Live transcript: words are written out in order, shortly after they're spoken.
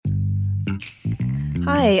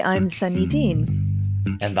Hi, I'm Sunny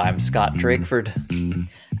Dean. And I'm Scott Drakeford.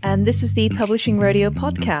 And this is the Publishing Rodeo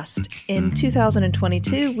podcast. In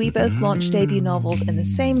 2022, we both launched debut novels in the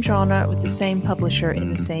same genre with the same publisher in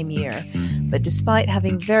the same year. But despite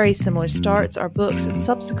having very similar starts, our books and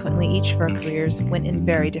subsequently each of our careers went in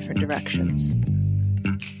very different directions.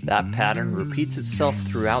 That pattern repeats itself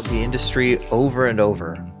throughout the industry over and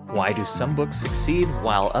over. Why do some books succeed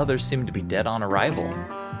while others seem to be dead on arrival?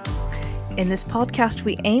 In this podcast,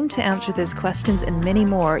 we aim to answer these questions and many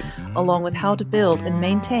more, along with how to build and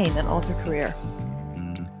maintain an author career.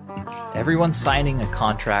 Everyone signing a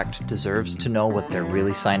contract deserves to know what they're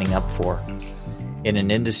really signing up for. In an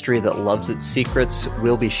industry that loves its secrets,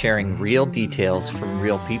 we'll be sharing real details from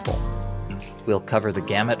real people. We'll cover the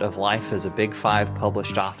gamut of life as a Big Five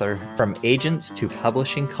published author, from agents to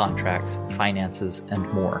publishing contracts, finances, and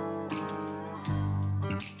more.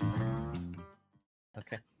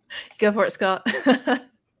 Okay. Go for it, Scott.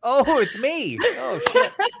 Oh, it's me. Oh,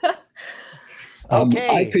 shit. Okay.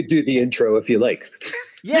 I could do the intro if you like.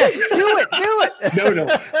 Yes, do it. No. I don't know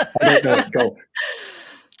it. Go.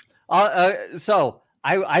 So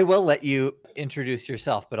I will let you introduce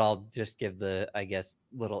yourself, but I'll just give the,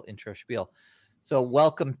 little intro spiel. So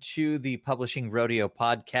welcome to the Publishing Rodeo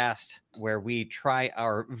podcast, where we try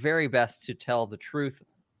our very best to tell the truth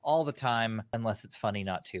all the time, unless it's funny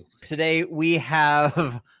not to. Today we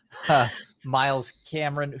have Miles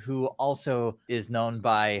Cameron, who also is known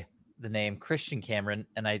by the name Christian Cameron.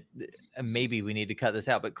 And maybe we need to cut this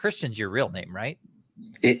out, but Christian's your real name, right?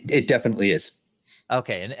 It definitely is.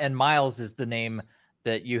 Okay. And Miles is the name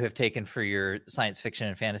that you have taken for your science fiction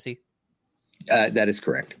and fantasy? That is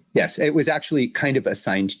correct. Yes, it was actually kind of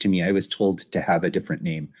assigned to me. I was told to have a different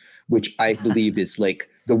name, which I believe is like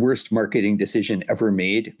the worst marketing decision ever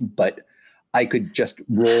made. But I could just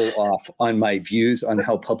roll off on my views on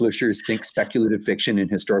how publishers think speculative fiction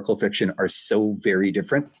and historical fiction are so very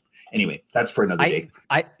different. Anyway, that's for another day.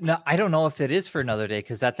 I don't know if it is for another day,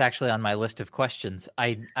 because that's actually on my list of questions.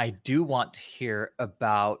 I do want to hear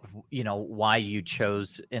about, why you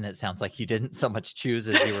chose, and it sounds like you didn't so much choose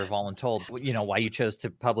as you were voluntold, why you chose to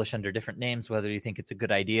publish under different names, whether you think it's a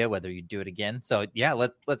good idea, whether you do it again. So yeah,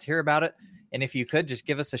 let's hear about it. And if you could just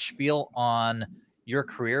give us a spiel on your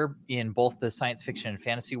career in both the science fiction and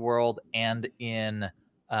fantasy world and in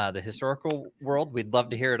the historical world, we'd love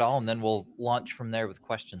to hear it all, and then we'll launch from there with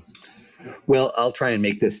questions. Well, I'll try and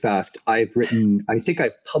make this fast. I think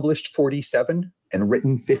I've published 47 and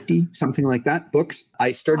written 50, something like that, books.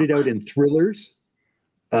 I started out in thrillers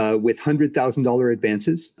with $100,000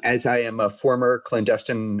 advances. As I am a former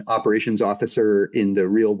clandestine operations officer in the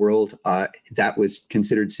real world, that was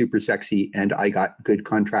considered super sexy, and I got good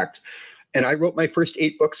contracts. And I wrote my first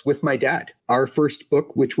 8 books with my dad. Our first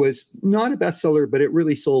book, which was not a bestseller, but it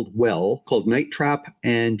really sold well, called Night Trap.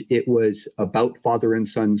 And it was about father and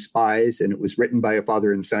son spies. And it was written by a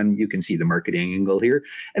father and son. You can see the marketing angle here.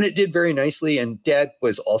 And it did very nicely. And Dad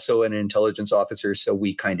was also an intelligence officer, so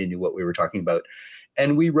we kind of knew what we were talking about.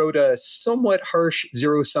 And we wrote a somewhat harsh,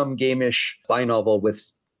 zero-sum game-ish spy novel with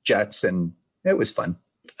jets, and it was fun.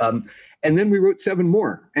 And then we wrote 7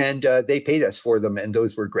 more, and they paid us for them, and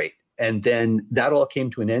those were great. And then that all came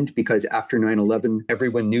to an end because after 9/11,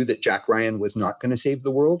 everyone knew that Jack Ryan was not going to save the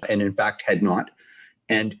world, and in fact had not.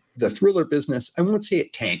 And the thriller business, I won't say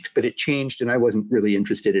it tanked, but it changed, and I wasn't really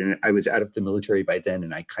interested in it. I was out of the military by then,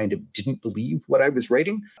 and I kind of didn't believe what I was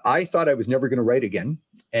writing. I thought I was never going to write again.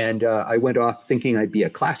 And I went off thinking I'd be a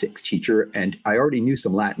classics teacher, and I already knew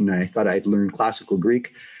some Latin, and I thought I'd learned classical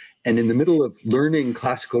Greek. And in the middle of learning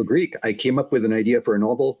classical Greek, I came up with an idea for a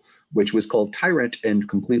novel, which was called Tyrant, and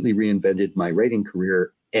completely reinvented my writing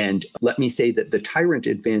career. And let me say that the Tyrant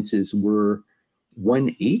advances were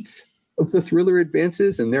 1/8 of the thriller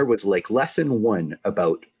advances. And there was like lesson 1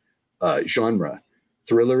 about genre.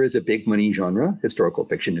 Thriller is a big money genre. Historical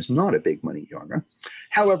fiction is not a big money genre.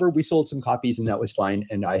 However, we sold some copies, and that was fine.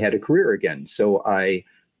 And I had a career again. So I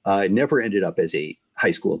never ended up as a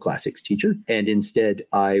high school classics teacher. And instead,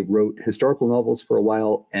 I wrote historical novels for a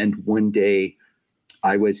while. And one day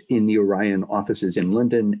I was in the Orion offices in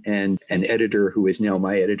London, and an editor who is now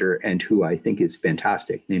my editor and who I think is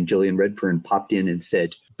fantastic, named Gillian Redfern, popped in and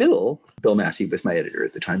said, Bill Massey was my editor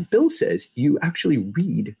at the time. Bill says, you actually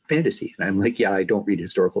read fantasy. And I'm like, yeah, I don't read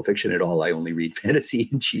historical fiction at all. I only read fantasy.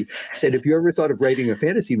 And she said, have you ever thought of writing a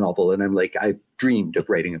fantasy novel? And I'm like, I've dreamed of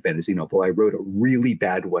writing a fantasy novel. I wrote a really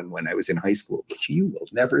bad one when I was in high school, which you will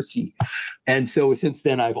never see. And so since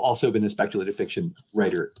then, I've also been a speculative fiction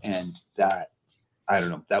writer. And that, I don't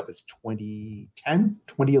know, that was 2010,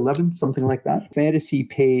 2011, something like that. Fantasy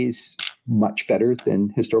pays much better than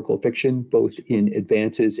historical fiction, both in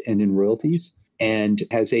advances and in royalties, and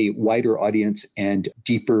has a wider audience and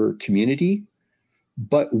deeper community.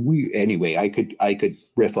 But anyway, I could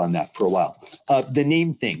riff on that for a while. The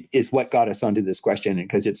name thing is what got us onto this question,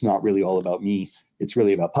 because it's not really all about me. It's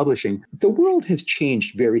really about publishing. The world has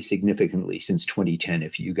changed very significantly since 2010,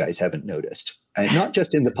 if you guys haven't noticed, and not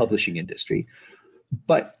just in the publishing industry.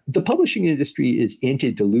 But the publishing industry is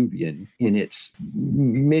antediluvian in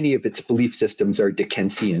many of its belief systems are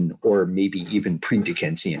Dickensian or maybe even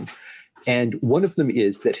pre-Dickensian. And one of them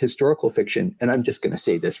is that historical fiction, and I'm just going to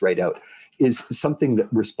say this right out, is something that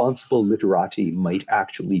responsible literati might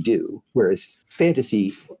actually do, whereas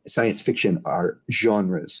fantasy, science fiction are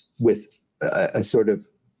genres with a sort of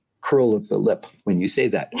curl of the lip when you say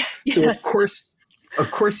that. Yes. So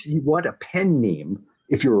of course you want a pen name.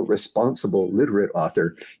 If you're a responsible literate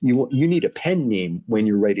author, you need a pen name when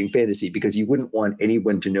you're writing fantasy, because you wouldn't want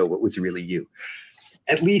anyone to know what was really you.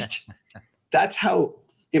 At least that's how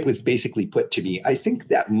it was basically put to me. I think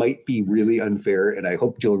that might be really unfair, and I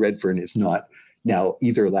hope Jill Redfern is not now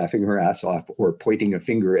either laughing her ass off or pointing a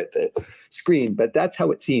finger at the screen, but that's how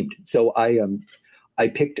it seemed. So I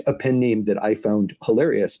picked a pen name that I found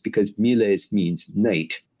hilarious, because Miles means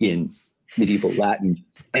knight in medieval Latin.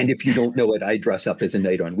 And if you don't know it, I dress up as a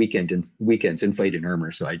knight on weekends and fight in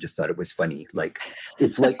armor. So I just thought it was funny. Like,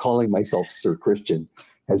 it's like calling myself Sir Christian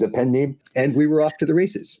as a pen name. And we were off to the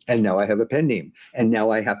races. And now I have a pen name. And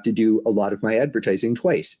now I have to do a lot of my advertising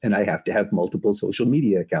twice. And I have to have multiple social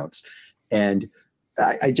media accounts. And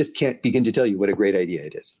I just can't begin to tell you what a great idea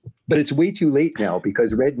it is. But it's way too late now,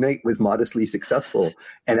 because Red Knight was modestly successful.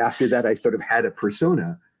 And after that, I sort of had a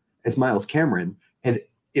persona as Miles Cameron. And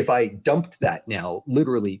if I dumped that now,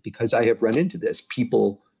 literally, because I have run into this,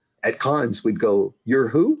 people at cons would go, "You're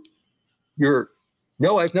who?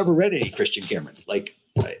 No, I've never read any Christian Cameron."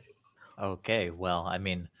 Okay, well, I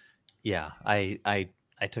mean, yeah,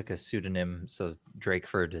 I took a pseudonym, so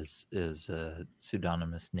Drakeford is a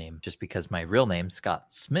pseudonymous name, just because my real name, Scott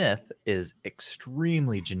Smith, is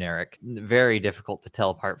extremely generic, very difficult to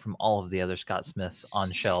tell apart from all of the other Scott Smiths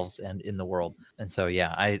on shelves and in the world. And so,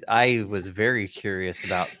 yeah, I was very curious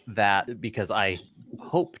about that, because I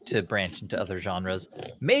hope to branch into other genres,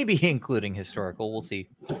 maybe including historical. We'll see.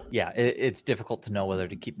 Yeah, it's difficult to know whether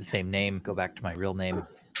to keep the same name, go back to my real name.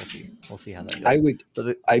 We'll see how that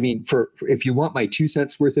goes. If you want my 2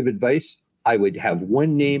 cents worth of advice, I would have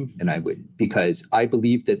one name, and because I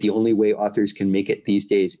believe that the only way authors can make it these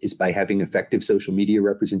days is by having effective social media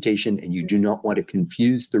representation, and you do not want to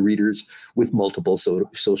confuse the readers with multiple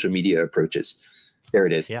social media approaches. There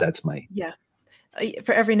it is. Yeah. That's my... Yeah.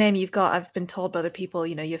 For every name you've got, I've been told by other people,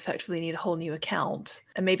 you effectively need a whole new account.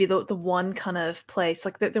 And maybe the one kind of place,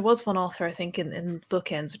 like there was one author, I think, in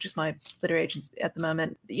Bookends, which is my literary agency at the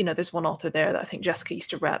moment. There's one author there that I think Jessica used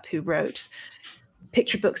to rep, who wrote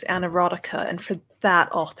picture books and erotica. And for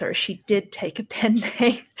that author, she did take a pen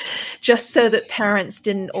name just so that parents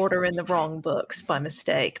didn't order in the wrong books by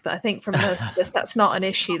mistake. But I think for most of us, that's not an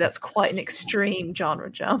issue. That's quite an extreme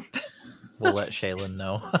genre jump. We'll let Shaylin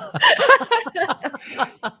know.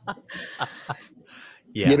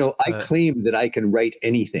 Yeah, I claim that I can write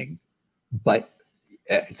anything, but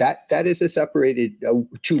that is a separated,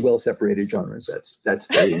 two well separated genres. That's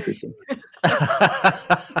very interesting.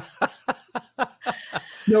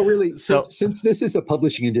 No, really. So since this is a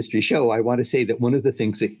publishing industry show, I want to say that one of the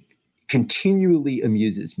things that continually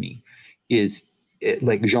amuses me is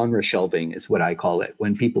like genre shelving is what I call it.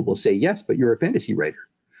 When people will say, "Yes, but you're a fantasy writer."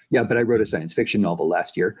 Yeah, but I wrote a science fiction novel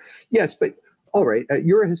last year. Yes, but all right,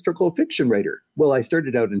 you're a historical fiction writer. Well, I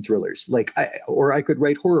started out in thrillers, or I could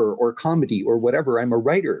write horror or comedy or whatever. I'm a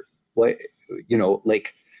writer,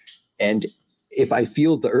 and if I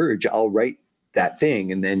feel the urge, I'll write that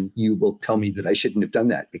thing, and then you will tell me that I shouldn't have done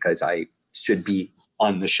that because I should be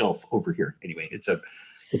on the shelf over here. Anyway, it's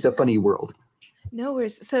a funny world. No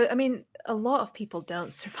worries. So, I mean, a lot of people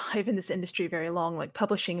don't survive in this industry very long. Like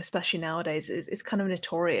publishing, especially nowadays, is kind of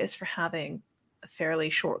notorious for having fairly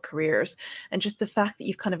short careers. And just the fact that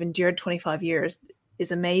you've kind of endured 25 years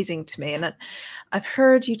is amazing to me. And I've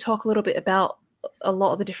heard you talk a little bit about a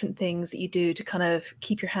lot of the different things that you do to kind of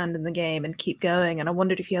keep your hand in the game and keep going. And I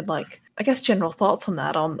wondered if you had general thoughts on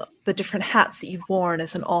that, on the different hats that you've worn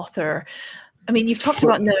as an author. I mean, you've talked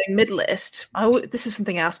about knowing mid-list. This is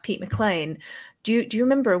something I asked Pete McLean. Do you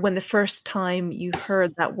remember when the first time you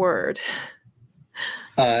heard that word?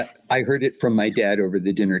 I heard it from my dad over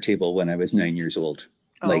the dinner table when I was 9 years old.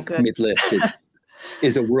 Mid-list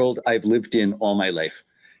is a world I've lived in all my life.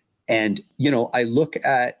 And, I look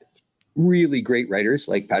at really great writers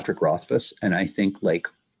like Patrick Rothfuss, and I think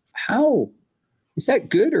how Is that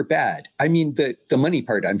good or bad? I mean, the money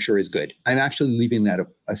part, I'm sure, is good. I'm actually leaving that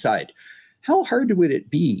aside. How hard would it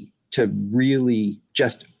be to really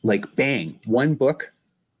just like bang, one book,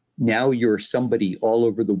 now you're somebody all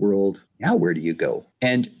over the world. Now where do you go?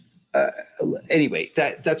 And anyway,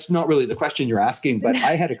 that's not really the question you're asking, but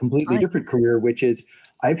I had a completely different career, which is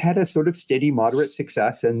I've had a sort of steady, moderate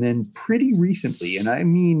success. And then pretty recently, and I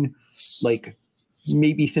mean like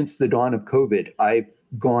maybe since the dawn of COVID, I've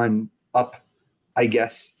gone up, I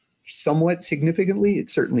guess, somewhat significantly. It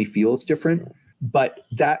certainly feels different, but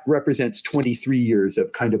that represents 23 years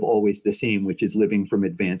of kind of always the same, which is living from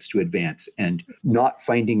advance to advance and not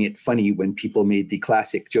finding it funny when people made the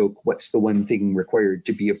classic joke, what's the one thing required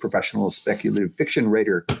to be a professional speculative fiction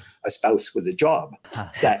writer? A spouse with a job.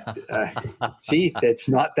 That see, that's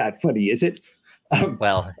not that funny, is it?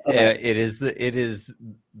 It is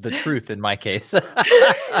the truth in my case. And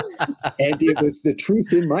it was the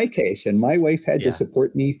truth in my case. And my wife had to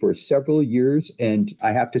support me for several years. And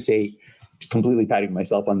I have to say, completely patting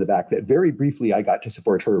myself on the back, that very briefly I got to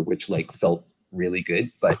support her, which like felt really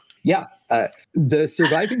good. But yeah, the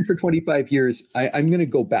surviving for 25 years, I'm going to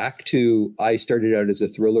go back to, I started out as a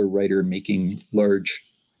thriller writer making large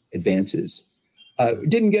advances.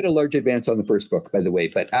 Didn't get a large advance on the first book, by the way,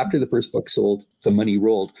 but after the first book sold, the money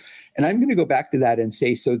rolled. And I'm going to go back to that and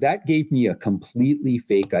say, so that gave me a completely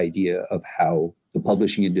fake idea of how the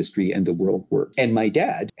publishing industry and the world worked. And my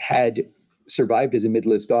dad had survived as a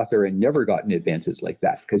mid-list author and never gotten advances like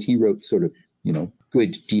that because he wrote sort of,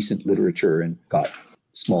 good, decent literature and got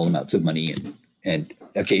small amounts of money and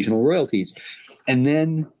occasional royalties. And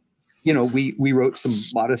then we wrote some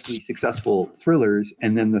modestly successful thrillers,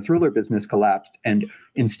 and then the thriller business collapsed. And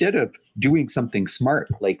instead of doing something smart,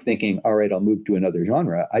 like thinking, all right, I'll move to another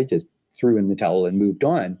genre, I just threw in the towel and moved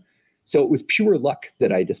on. So it was pure luck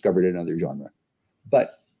that I discovered another genre.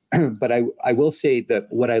 But I will say that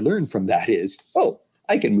what I learned from that is,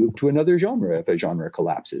 I can move to another genre if a genre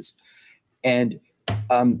collapses. And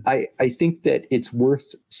I think that it's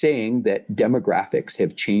worth saying that demographics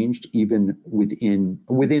have changed even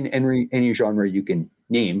within any genre you can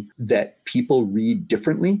name, that people read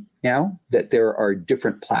differently now, that there are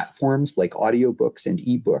different platforms like audiobooks and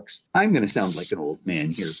ebooks. I'm going to sound like an old man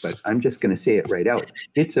here, but I'm just going to say it right out.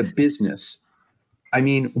 It's a business. I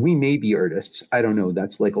mean, we may be artists. I don't know.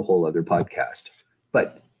 That's like a whole other podcast,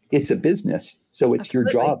 but it's a business. So it's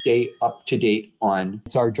Absolutely. Your job to stay up to date on,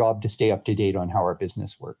 it's our job to stay up to date on how our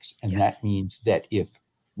business works. And that means that if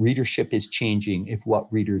readership is changing, if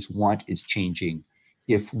what readers want is changing,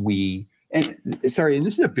 and this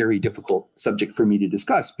is a very difficult subject for me to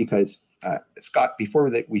discuss because Scott, before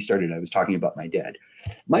that we started, I was talking about my dad.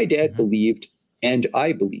 My dad believed, and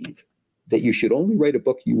I believe, that you should only write a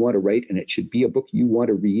book you want to write, and it should be a book you want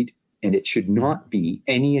to read. And it should not be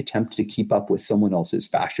any attempt to keep up with someone else's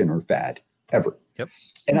fashion or fad, ever. Yep.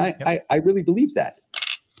 And I really believe that.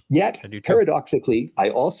 Yet, paradoxically, I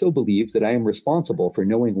also believe that I am responsible for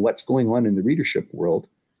knowing what's going on in the readership world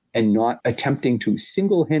and not attempting to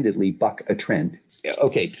single-handedly buck a trend.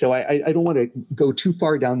 Okay, so I don't want to go too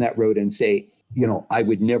far down that road and say, I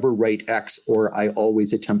would never write X or I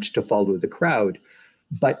always attempt to follow the crowd.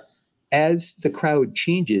 But as the crowd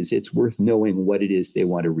changes, it's worth knowing what it is they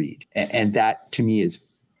want to read. And that, to me, is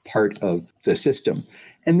part of the system.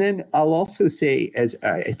 And then I'll also say, as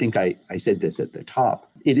I think I said this at the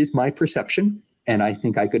top, it is my perception, and I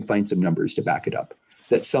think I could find some numbers to back it up,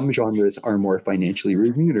 that some genres are more financially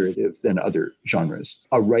remunerative than other genres.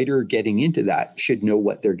 A writer getting into that should know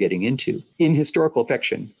what they're getting into. In historical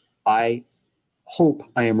fiction, I hope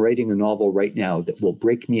I am writing a novel right now that will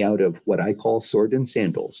break me out of what I call sword and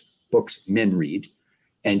sandals, books men read,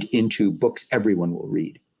 and into books everyone will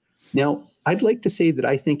read. Now, I'd like to say that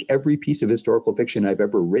I think every piece of historical fiction I've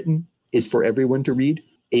ever written is for everyone to read.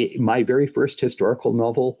 My very first historical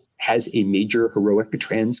novel has a major heroic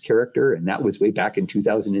trans character, and that was way back in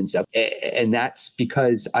 2007. And that's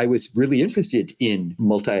because I was really interested in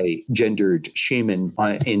multi-gendered shaman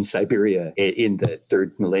in Siberia in the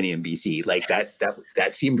 3rd millennium BC. Like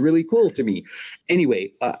that seemed really cool to me.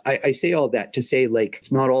 Anyway, I say all that to say, like,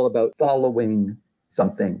 it's not all about following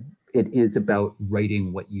something. It is about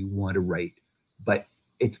writing what you want to write, but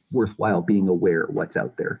it's worthwhile being aware of what's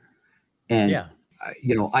out there. And,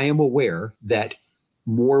 I am aware that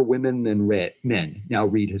more women than men now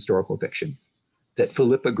read historical fiction, that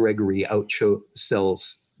Philippa Gregory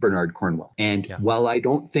outsells Bernard Cornwell. And while I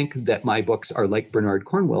don't think that my books are like Bernard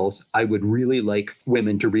Cornwell's, I would really like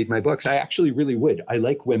women to read my books. I actually really would. I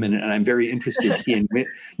like women, and I'm very interested in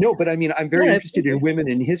I'm very interested in women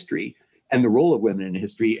in history and the role of women in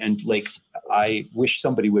history. And like, I wish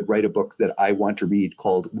somebody would write a book that I want to read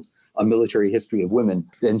called A Military History of Women.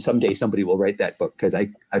 Then someday somebody will write that book, because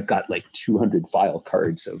I've got like 200 file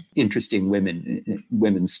cards of interesting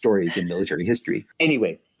women's stories in military history.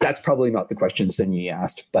 Anyway, that's probably not the question Sunyi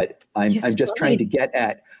asked, but I'm just trying to get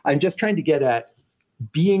at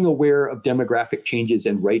being aware of demographic changes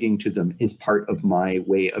and writing to them is part of my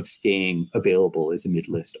way of staying available as a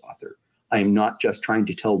mid-list author. I'm not just trying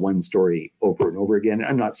to tell one story over and over again.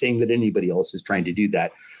 I'm not saying that anybody else is trying to do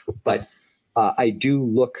that, but I do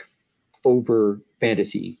look over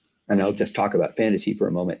fantasy, and I'll just talk about fantasy for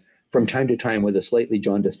a moment, from time to time with a slightly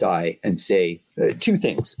jaundiced eye, and say two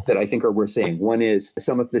things that I think are worth saying. One is,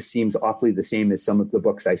 some of this seems awfully the same as some of the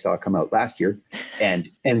books I saw come out last year. And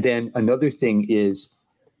then another thing is,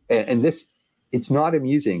 and this, it's not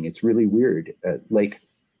amusing, it's really weird, like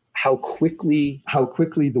how quickly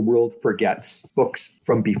the world forgets books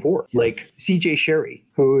from before. Like C.J. Sherry,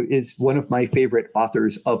 who is one of my favorite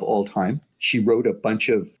authors of all time. She wrote a bunch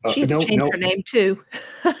of... she had to change her name too.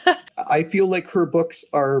 I feel like her books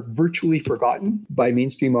are virtually forgotten by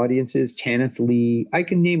mainstream audiences. Tanith Lee, I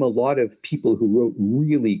can name a lot of people who wrote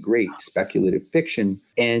really great speculative fiction.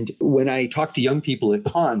 And when I talk to young people at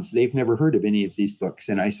cons, they've never heard of any of these books.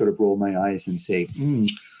 And I sort of roll my eyes and say,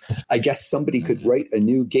 I guess somebody could write a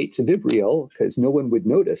new Gates of Ivriel, because no one would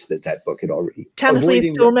notice that book had already... Tanith Lee is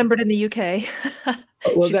still remembered in the UK.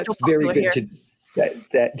 Well, that's very good to...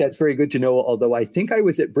 That's very good to know. Although I think I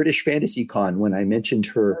was at British Fantasy Con when I mentioned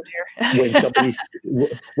her,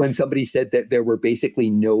 when somebody said that there were basically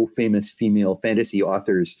no famous female fantasy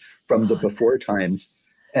authors from the before times,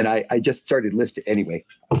 and I just started listing. Anyway,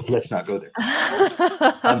 let's not go there.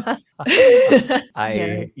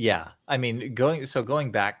 I mean,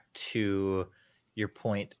 going back to your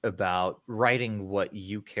point about writing what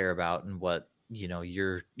you care about and what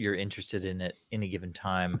you're interested in at any given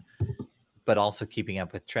time, but also keeping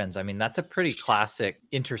up with trends. I mean, that's a pretty classic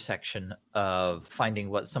intersection of finding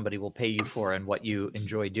what somebody will pay you for and what you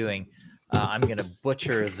enjoy doing. I'm going to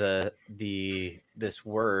butcher this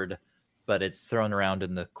word, but it's thrown around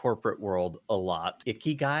in the corporate world a lot.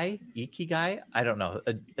 Ikigai? I don't know.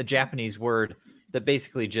 A Japanese word that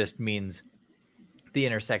basically just means the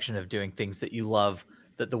intersection of doing things that you love,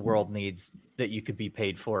 that the world needs, that you could be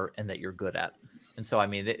paid for, and that you're good at. And so, I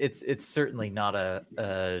mean, it's certainly not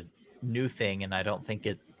a new thing, and I don't think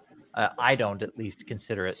I don't at least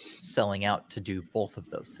consider it selling out to do both of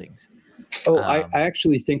those things. I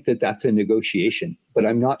actually think that that's a negotiation, but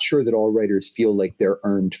I'm not sure that all writers feel like they're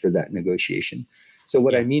armed for that negotiation. So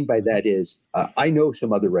what I mean by that is, I know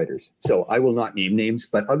some other writers, so I will not name names,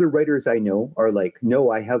 but other writers I know are like, no,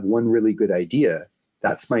 I have one really good idea.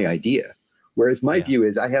 That's my idea. Whereas my view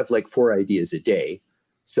is, I have like 4 ideas a day.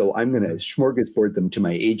 So I'm going to smorgasbord them to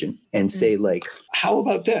my agent and say, like, how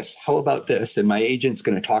about this? How about this? And my agent's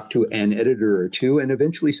going to talk to an editor or two, and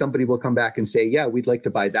eventually somebody will come back and say, yeah, we'd like to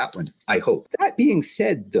buy that one, I hope. That being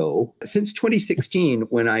said, though, since 2016,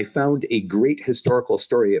 when I found a great historical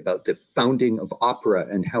story about the founding of opera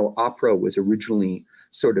and how opera was originally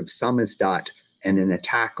sort of samizdat and an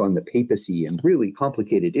attack on the papacy and really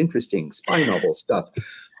complicated, interesting spy novel stuff,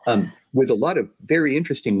 with a lot of very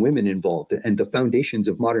interesting women involved and the foundations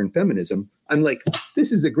of modern feminism, I'm like,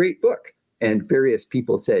 this is a great book. And various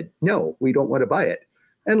people said, no, we don't want to buy it.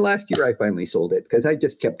 And last year I finally sold it, because I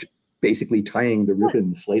just kept basically tying the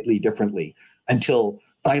ribbons slightly differently, until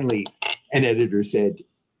finally an editor said,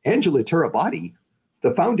 Angela Tirabadi,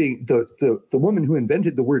 the woman who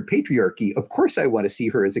invented the word patriarchy, of course I want to see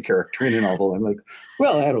her as a character in a novel. I'm like,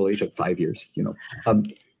 well, that only took 5 years,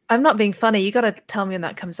 I'm not being funny. You got to tell me when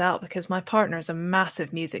that comes out, because my partner is a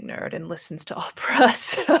massive music nerd and listens to opera.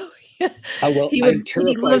 So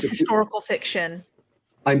he loves historical fiction.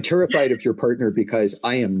 I'm terrified of your partner, because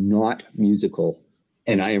I am not musical,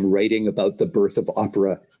 and I am writing about the birth of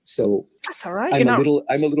opera. So that's all right. I'm a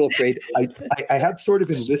little afraid. I have sort of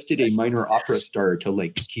enlisted a minor opera star to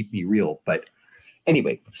like keep me real. But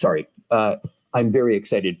anyway, sorry. I'm very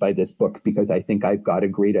excited by this book, because I think I've got a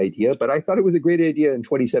great idea, but I thought it was a great idea in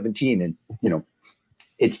 2017, and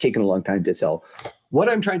it's taken a long time to sell. What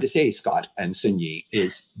I'm trying to say, Scott and Sunyi,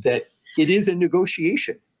 is that it is a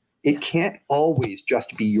negotiation. It can't always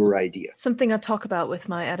just be your idea. Something I talk about with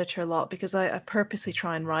my editor a lot, because I purposely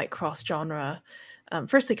try and write cross-genre.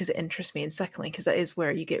 Firstly, because it interests me, and secondly, because that is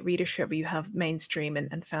where you get readership, where you have mainstream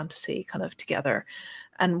and fantasy kind of together.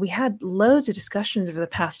 And we had loads of discussions over the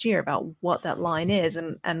past year about what that line is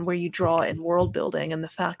and where you draw in world building, and the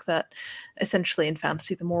fact that essentially in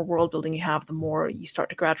fantasy, the more world building you have, the more you start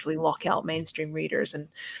to gradually lock out mainstream readers. And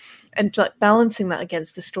and like balancing that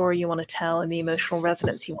against the story you want to tell and the emotional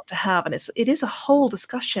resonance you want to have. And it is a whole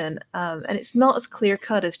discussion, and it's not as clear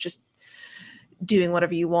cut as just doing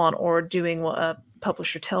whatever you want or doing what a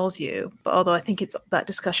publisher tells you. But although I think that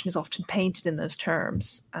discussion is often painted in those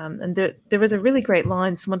terms. And there was a really great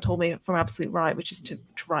line someone told me from Absolute Write, which is to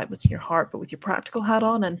write what's in your heart, but with your practical hat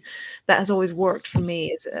on. And that has always worked for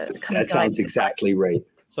me as a kind that of sounds exactly right.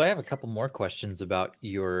 So I have a couple more questions about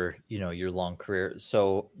your long career.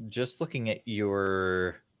 So just looking at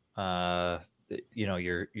your, the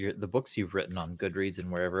books you've written on Goodreads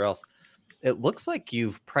and wherever else, it looks like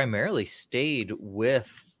you've primarily stayed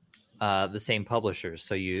with the same publishers.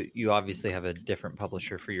 So you obviously have a different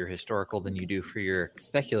publisher for your historical than you do for your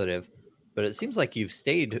speculative, but it seems like you've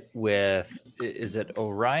stayed with, is it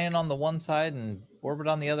Orion on the one side and Orbit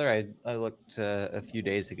on the other? I looked a few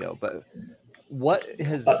days ago, but what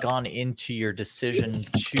has gone into your decision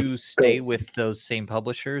to stay with those same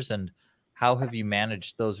publishers, and how have you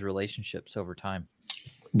managed those relationships over time?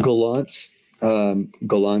 Gollancz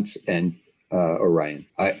and Orion.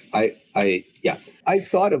 I've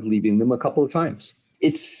thought of leaving them a couple of times.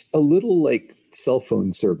 It's a little like cell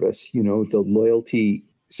phone service. The loyalty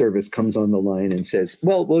service comes on the line and says,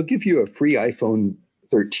 well, we'll give you a free iPhone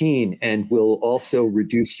 13 and we'll also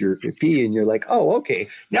reduce your fee. And you're like, oh, okay,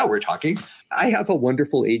 now we're talking. I have a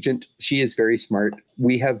wonderful agent. She is very smart.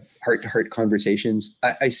 We have heart-to-heart conversations.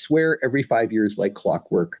 I swear every 5 years, like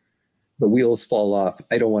clockwork, the wheels fall off.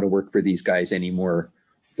 I don't want to work for these guys anymore.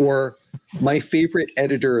 Or my favorite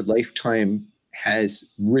editor lifetime has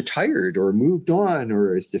retired or moved on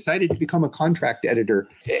or has decided to become a contract editor.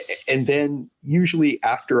 And then usually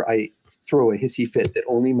after I throw a hissy fit that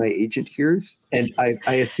only my agent hears, and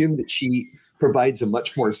I assume that she provides a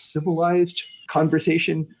much more civilized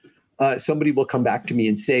conversation, somebody will come back to me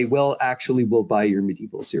and say, well, actually, we'll buy your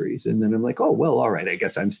medieval series. And then I'm like, oh, well, all right, I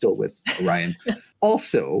guess I'm still with Orion.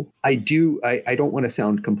 Also, I don't want to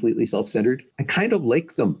sound completely self-centered. I kind of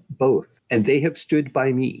like them both, and they have stood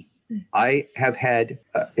by me. I have had,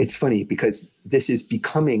 it's funny because this is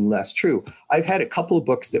becoming less true. I've had a couple of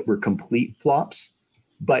books that were complete flops,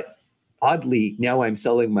 but oddly, now I'm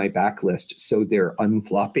selling my backlist, so they're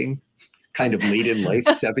unflopping kind of late in life,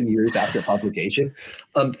 7 years after publication.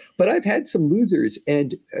 But I've had some losers,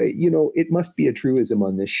 and it must be a truism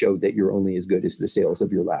on this show that you're only as good as the sales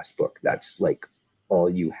of your last book. That's like all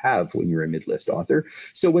you have when you're a mid-list author.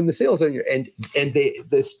 So when the sales on your and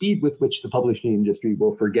the speed with which the publishing industry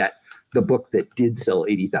will forget the book that did sell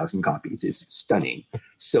 80,000 copies is stunning.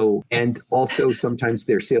 So, and also sometimes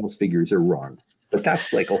their sales figures are wrong, but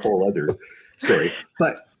that's like a whole other story.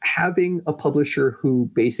 But having a publisher who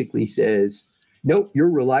basically says, nope, you're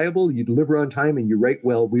reliable, you deliver on time, and you write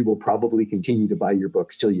well, we will probably continue to buy your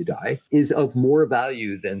books till you die, is of more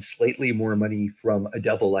value than slightly more money from a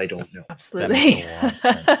devil I don't know. Absolutely.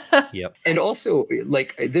 Yep. And also,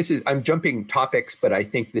 like, I'm jumping topics, but I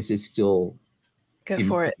think this is still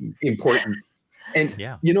important. And,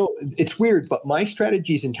 it's weird, but my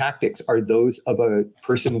strategies and tactics are those of a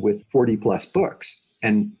person with 40 plus books.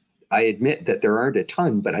 And I admit that there aren't a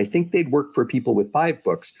ton, but I think they'd work for people with 5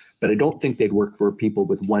 books, but I don't think they'd work for people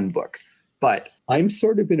with 1 book. But I'm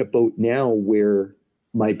sort of in a boat now where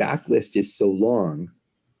my backlist is so long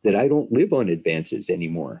that I don't live on advances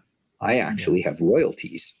anymore. I actually have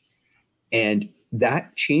royalties. And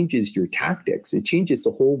that changes your tactics. It changes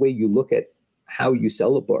the whole way you look at how you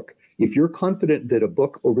sell a book. If you're confident that a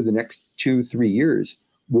book over the next 2-3 years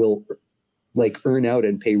will earn out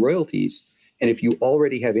and pay royalties, and if you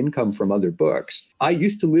already have income from other books, I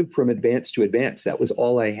used to live from advance to advance. That was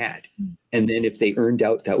all I had. And then if they earned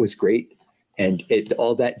out, that was great. And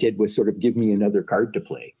all that did was sort of give me another card to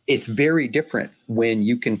play. It's very different when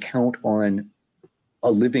you can count on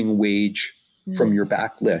a living wage from your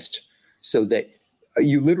backlist, so that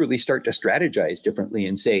you literally start to strategize differently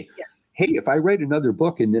and say, hey, if I write another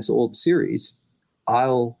book in this old series,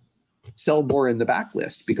 I'll sell more in the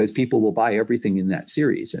backlist because people will buy everything in that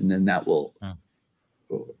series. And then that will,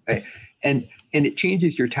 and it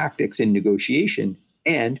changes your tactics in negotiation.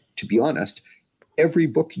 And to be honest, every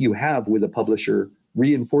book you have with a publisher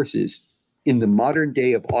reinforces in the modern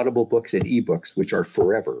day of Audible books and ebooks, which are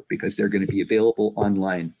forever because they're going to be available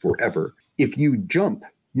online forever. If you jump,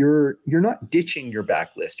 you're not ditching your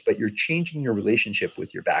backlist, but you're changing your relationship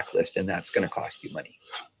with your backlist, and that's going to cost you money.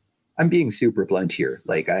 I'm being super blunt here.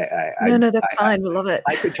 Like No, that's fine. We love it.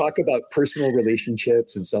 I could talk about personal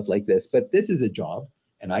relationships and stuff like this, but this is a job,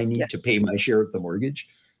 and I need to pay my share of the mortgage,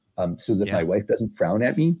 so that my wife doesn't frown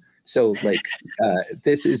at me. So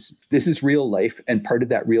this is real life, and part of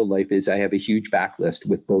that real life is I have a huge backlist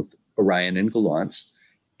with both Orion and Gollancz,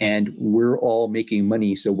 and we're all making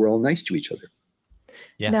money, so we're all nice to each other.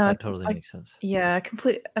 Yeah, No, that totally makes sense. Yeah,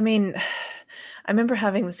 I mean, I remember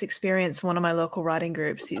having this experience in one of my local writing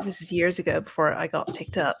groups. This is years ago before I got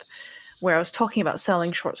picked up, where I was talking about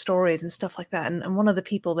selling short stories and stuff like that. And one of the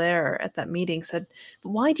people there at that meeting said, "But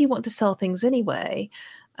why do you want to sell things anyway?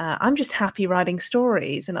 I'm just happy writing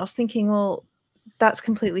stories." And I was thinking, well, that's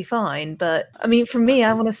completely fine. But I mean, for me,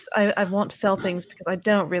 I want to sell things because I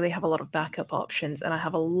don't really have a lot of backup options, and I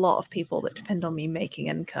have a lot of people that depend on me making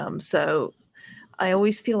income. So I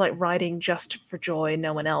always feel like writing just for joy,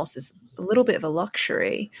 no one else, is a little bit of a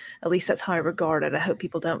luxury. At least that's how I regard it. I hope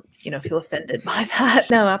people don't, feel offended by that.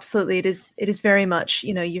 No, absolutely. It is very much,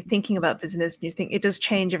 you're thinking about business, and you think it does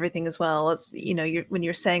change everything as well. As, when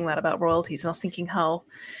you're saying that about royalties, and I was thinking how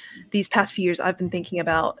these past few years I've been thinking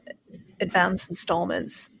about advanced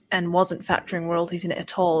installments and wasn't factoring royalties in it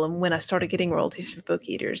at all. And when I started getting royalties for Book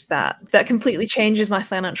Eaters, that completely changes my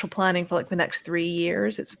financial planning for like the next 3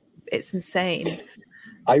 years. It's insane.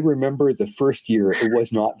 I remember the first year, it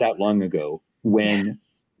was not that long ago, when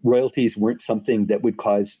royalties weren't something that would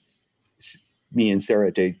cause me and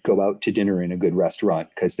Sarah to go out to dinner in a good restaurant,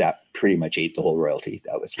 because that pretty much ate the whole royalty.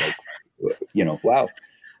 That was like, wow,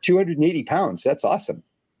 280 pounds. That's awesome.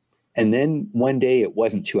 And then one day it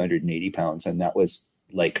wasn't 280 pounds. And that was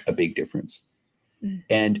like a big difference. Mm.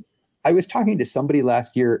 And I was talking to somebody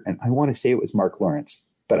last year, and I want to say it was Mark Lawrence,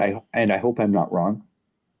 but I hope I'm not wrong.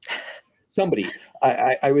 Somebody,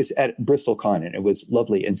 I was at BristolCon, and it was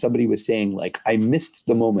lovely. And somebody was saying, like, I missed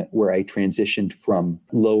the moment where I transitioned from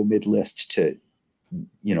low mid list to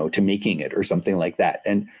making it, or something like that.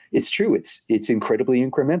 And it's true. It's incredibly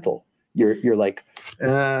incremental. You're like,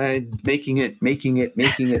 making it.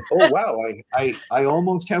 Oh, wow. I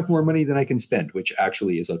almost have more money than I can spend, which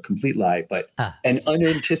actually is a complete lie, but an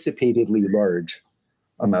unanticipatedly large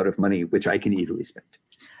amount of money, which I can easily spend.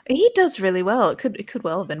 He does really well. It could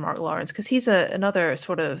well have been Mark Lawrence, because he's another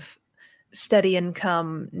sort of steady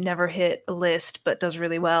income, never hit a list, but does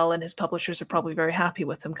really well, and his publishers are probably very happy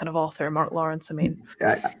with him, kind of author Mark Lawrence. I mean,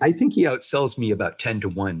 I think he outsells me about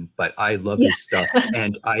 10-1, but I love his stuff.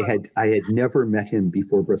 And I had never met him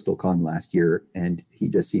before BristolCon last year, and he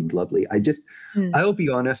just seemed lovely. I'll be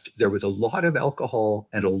honest, there was a lot of alcohol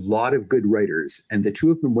and a lot of good writers, and the two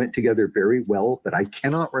of them went together very well, but I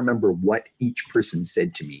cannot remember what each person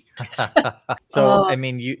said to me. So, I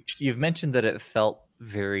mean, you've mentioned that it felt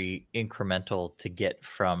very incremental to get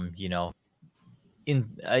from,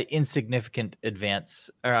 insignificant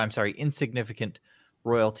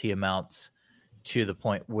royalty amounts to the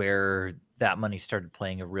point where that money started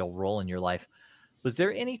playing a real role in your life. Was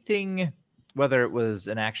there anything, whether it was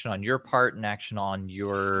an action on your part, an action on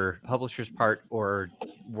your publisher's part, or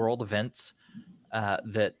world events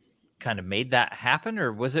that kind of made that happen?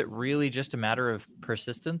 Or was it really just a matter of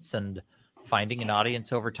persistence and finding an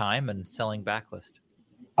audience over time and selling backlist?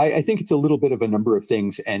 I think it's a little bit of a number of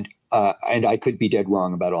things, and I could be dead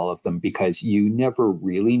wrong about all of them, because you never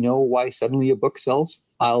really know why suddenly a book sells.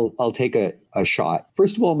 I'll take a shot.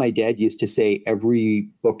 First of all, my dad used to say every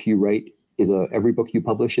book you write every book you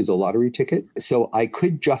publish is a lottery ticket. So I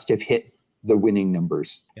could just have hit the winning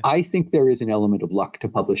numbers. Yeah. I think there is an element of luck to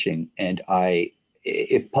publishing, and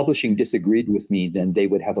if publishing disagreed with me, then they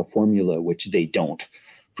would have a formula, which they don't,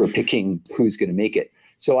 for picking who's going to make it.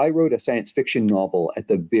 So I wrote a science fiction novel at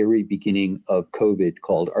the very beginning of COVID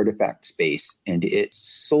called Artifact Space, and it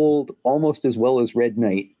sold almost as well as Red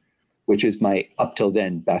Knight, which is my up till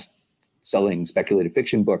then best-selling speculative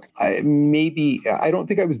fiction book. I don't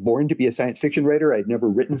think I was born to be a science fiction writer. I'd never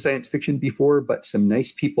written science fiction before, but some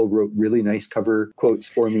nice people wrote really nice cover quotes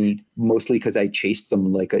for me, mostly because I chased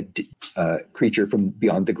them like a creature from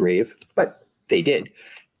beyond the grave, but they did.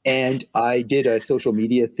 And I did a social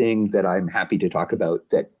media thing that I'm happy to talk about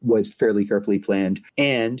that was fairly carefully planned,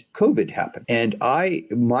 and COVID happened. And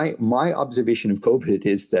my observation of COVID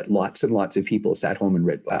is that lots and lots of people sat home and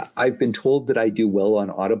read. I've been told that I do well on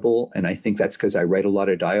Audible, and I think that's because I write a lot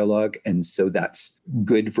of dialogue. And so that's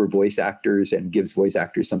good for voice actors and gives voice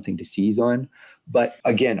actors something to seize on. But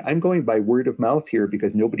again, I'm going by word of mouth here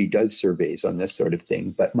because nobody does surveys on this sort of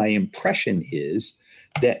thing. But my impression is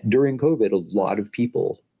that during COVID, a lot of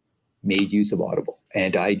people made use of Audible,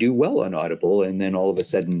 and I do well on Audible. And then all of a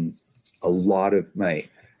sudden, a lot of my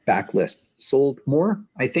backlist sold more.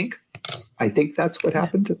 I think that's what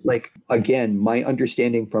happened. Like, again, my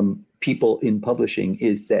understanding from people in publishing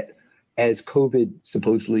is that as COVID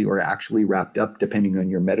supposedly or actually wrapped up, depending on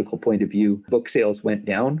your medical point of view, book sales went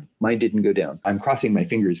down. Mine didn't go down. I'm crossing my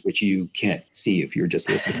fingers, which you can't see if you're just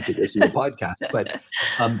listening to this in a podcast. But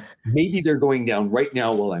maybe they're going down right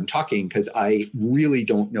now while I'm talking, because I really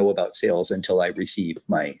don't know about sales until I receive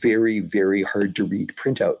my very, very hard to read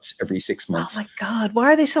printouts every 6 months. Oh my God,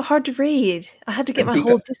 why are they so hard to read? I had to get my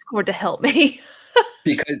whole Discord to help me.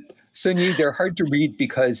 Because Sonia, they're hard to read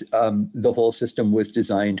because the whole system was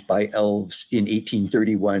designed by elves in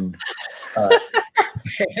 1831.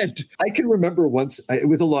 And I can remember once, it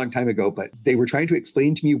was a long time ago, but they were trying to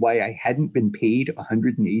explain to me why I hadn't been paid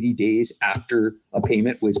 180 days after a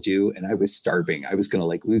payment was due, and I was starving. I was going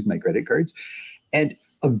to lose my credit cards. And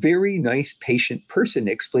a very nice, patient person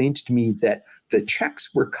explained to me that the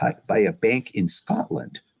checks were cut by a bank in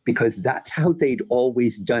Scotland because that's how they'd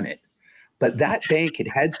always done it. But that bank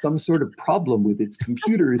had some sort of problem with its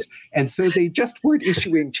computers, and so they just weren't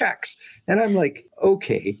issuing checks. And I'm like,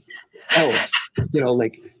 okay, elves,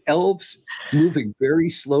 elves moving very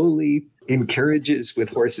slowly in carriages with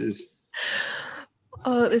horses.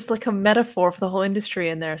 Oh, there's like a metaphor for the whole industry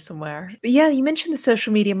in there somewhere. But yeah, you mentioned the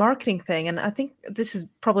social media marketing thing, and I think this is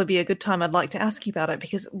probably be a good time I'd like to ask you about it,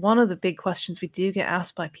 because one of the big questions we do get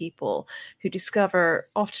asked by people who discover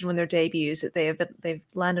often when their debuts that they've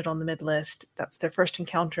landed on the mid-list, that's their first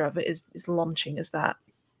encounter of it, is launching as that.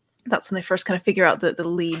 That's when they first kind of figure out the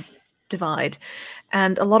lead divide.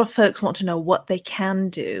 And a lot of folks want to know what they can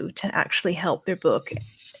do to actually help their book,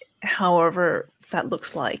 however that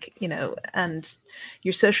looks like, and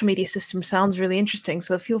your social media system sounds really interesting.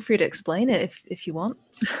 So feel free to explain it if you want.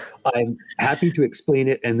 I'm happy to explain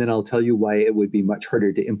it, and then I'll tell you why it would be much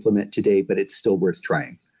harder to implement today, but it's still worth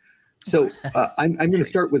trying. So I'm going to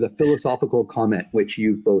start with a philosophical comment, which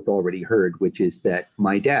you've both already heard, which is that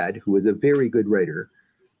my dad, who was a very good writer,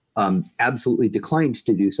 absolutely declined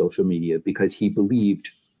to do social media because he believed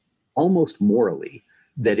almost morally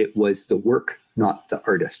that it was the work, not the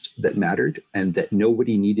artist, that mattered, and that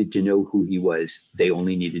nobody needed to know who he was. They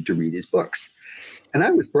only needed to read his books. And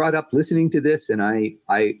I was brought up listening to this, and I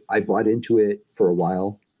bought into it for a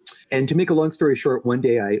while. And to make a long story short, one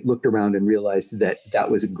day I looked around and realized that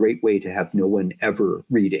that was a great way to have no one ever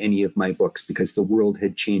read any of my books, because the world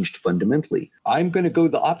had changed fundamentally. I'm going to go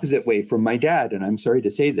the opposite way from my dad, and I'm sorry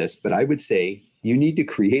to say this, but I would say you need to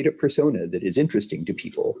create a persona that is interesting to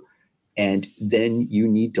people, and then you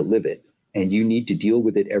need to live it. And you need to deal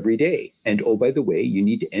with it every day. And oh, by the way, you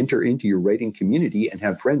need to enter into your writing community and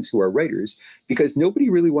have friends who are writers, because nobody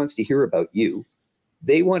really wants to hear about you.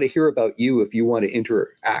 They want to hear about you if you want to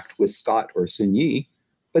interact with Scott or Sun Yi,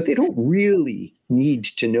 but they don't really need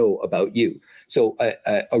to know about you. So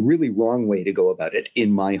a really wrong way to go about it,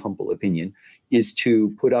 in my humble opinion, is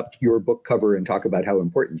to put up your book cover and talk about how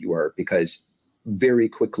important you are, because very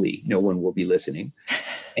quickly no one will be listening.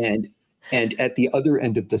 And at the other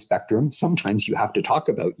end of the spectrum, sometimes you have to talk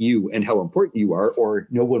about you and how important you are, or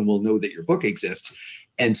no one will know that your book exists.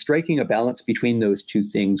 And striking a balance between those two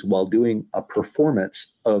things while doing a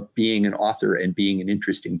performance of being an author and being an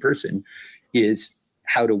interesting person is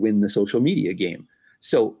how to win the social media game.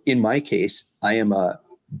 So in my case, I am a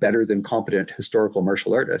better than competent historical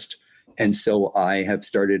martial artist. And so I have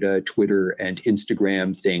started a Twitter and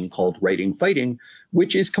Instagram thing called Writing Fighting,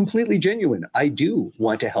 which is completely genuine. I do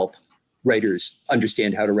want to help writers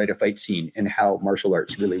understand how to write a fight scene and how martial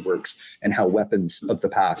arts really works and how weapons of the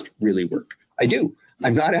past really work. I do.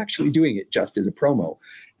 I'm not actually doing it just as a promo.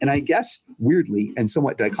 And I guess weirdly and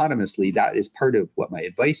somewhat dichotomously, that is part of what my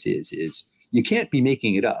advice is you can't be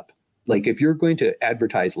making it up. Like, if you're going to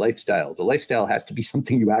advertise lifestyle, the lifestyle has to be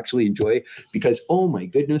something you actually enjoy, because, oh my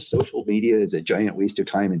goodness, social media is a giant waste of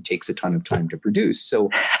time and takes a ton of time to produce. So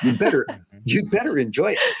you'd better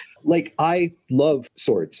enjoy it. Like, I love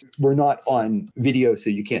swords. We're not on video, so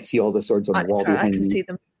you can't see all the swords on the wall behind me. I can see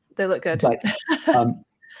them. They look good.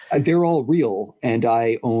 But they're all real, and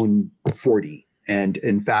I own 40. And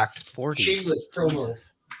in fact, 40.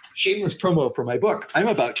 Shameless promo for my book. I'm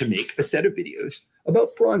about to make a set of videos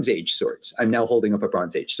about Bronze Age swords. I'm now holding up a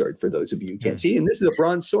Bronze Age sword for those of you who can't see, and this is a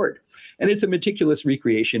bronze sword. And it's a meticulous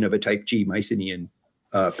recreation of a Type G Mycenaean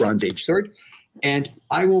Bronze Age sword. And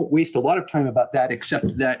I won't waste a lot of time about that,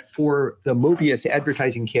 except that for the Mobius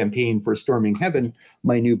advertising campaign for Storming Heaven,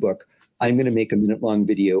 my new book, I'm going to make a minute-long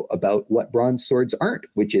video about what bronze swords aren't,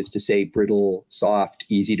 which is to say brittle, soft,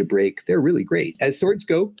 easy to break. They're really great. As swords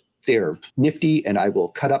go, they're nifty, and I will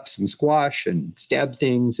cut up some squash and stab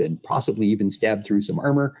things and possibly even stab through some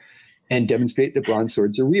armor and demonstrate that bronze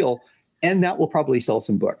swords are real. And that will probably sell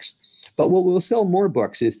some books. But what will sell more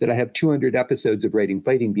books is that I have 200 episodes of Writing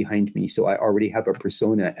Fighting behind me. So I already have a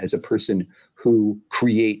persona as a person who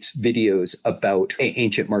creates videos about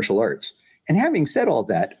ancient martial arts. And having said all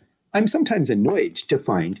that, I'm sometimes annoyed to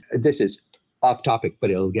find, this is off topic,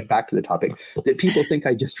 but it'll get back to the topic, that people think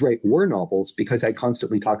I just write war novels because I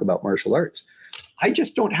constantly talk about martial arts. I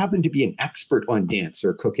just don't happen to be an expert on dance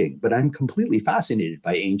or cooking, but I'm completely fascinated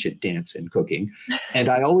by ancient dance and cooking. And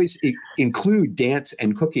I always include dance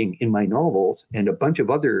and cooking in my novels and a bunch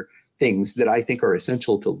of other things that I think are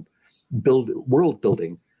essential to build world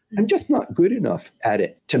building. I'm just not good enough at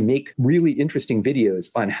it to make really interesting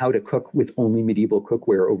videos on how to cook with only medieval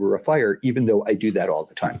cookware over a fire, even though I do that all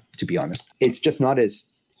the time, to be honest. It's just not as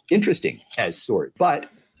interesting as sword. But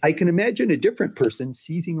I can imagine a different person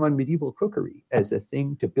seizing on medieval cookery as a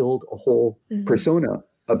thing to build a whole persona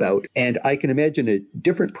about. And I can imagine a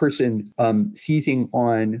different person seizing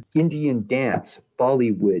on Indian dance,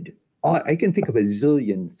 Bollywood. I can think of a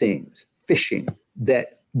zillion things, fishing,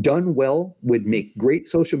 that done well would make great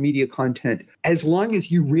social media content as long as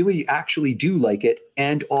you really actually do like it.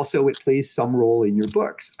 And also it plays some role in your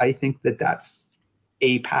books. I think that that's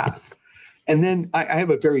a path. And then I have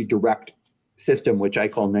a very direct system, which I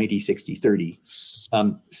call 90-60-30.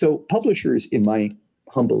 So publishers, in my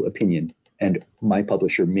humble opinion, and my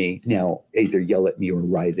publisher may now either yell at me or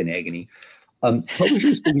writhe in agony,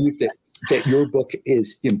 publishers believe that your book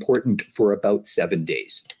is important for about 7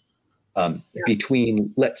 days.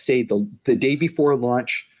 Between, let's say, the day before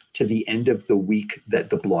launch to the end of the week that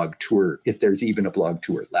the blog tour, if there's even a blog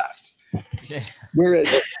tour, lasts.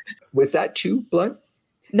 Whereas, was that too blunt?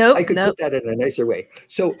 No, I could put that in a nicer way.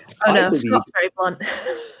 So Scott's very blunt.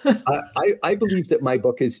 I believe that my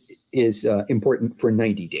book is important for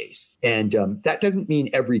 90 days. And that doesn't mean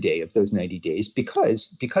every day of those 90 days,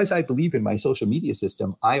 because I believe in my social media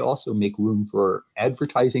system, I also make room for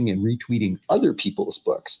advertising and retweeting other people's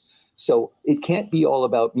books. So it can't be all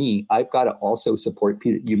about me. I've got to also support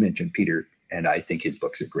Peter. You mentioned Peter, and I think his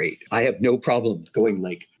books are great. I have no problem going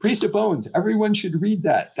like, Priest of Bones, everyone should read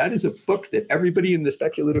that. That is a book that everybody in the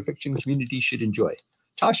speculative fiction community should enjoy.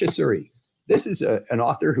 Tasha Suri, this is an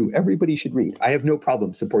author who everybody should read. I have no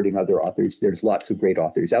problem supporting other authors. There's lots of great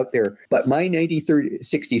authors out there. But my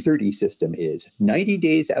 90-60-30 system is 90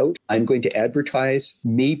 days out, I'm going to advertise,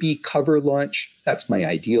 maybe cover launch. That's my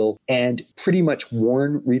ideal. And pretty much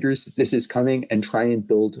warn readers that this is coming and try and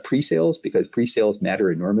build pre-sales, because pre-sales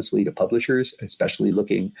matter enormously to publishers, especially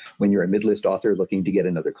when you're a mid-list author looking to get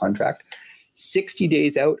another contract. 60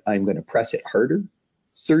 days out, I'm going to press it harder.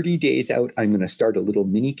 30 days out, I'm going to start a little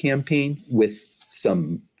mini campaign with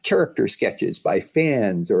some character sketches by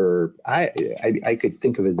fans, or I could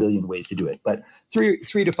think of a zillion ways to do it, but 3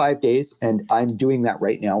 to 5 days. And I'm doing that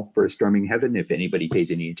right now for Storming Heaven. If anybody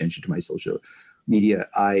pays any attention to my social media,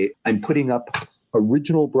 I'm putting up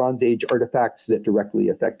original Bronze Age artifacts that directly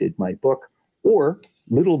affected my book, or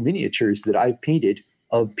little miniatures that I've painted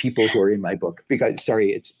of people who are in my book, because,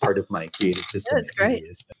 it's part of my creative system. Yeah, that's great.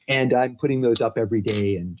 And I'm putting those up every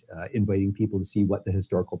day and inviting people to see what the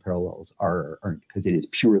historical parallels are or aren't, because it is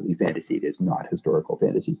purely fantasy. It is not historical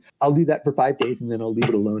fantasy. I'll do that for 5 days and then I'll leave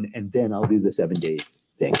it alone. And then I'll do the 7 days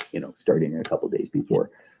thing, starting a couple days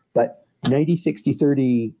before. But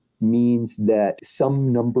 90-60-30 means that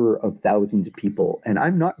some number of thousands of people, and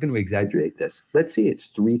I'm not going to exaggerate this, let's say it's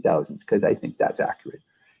 3,000, because I think that's accurate,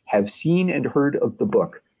 have seen and heard of the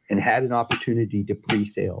book and had an opportunity to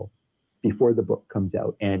pre-sale before the book comes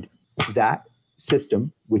out. And that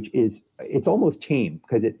system, it's almost tame,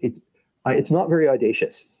 because it's not very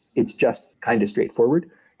audacious. It's just kind of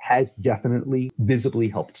straightforward, has definitely visibly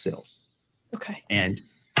helped sales. Okay. And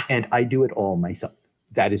I do it all myself.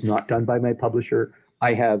 That is not done by my publisher.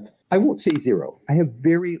 I won't say zero. I have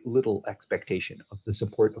very little expectation of the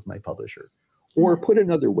support of my publisher. Or put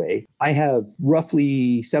another way, I have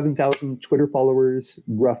roughly 7,000 Twitter followers,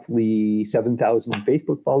 roughly 7,000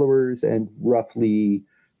 Facebook followers, and roughly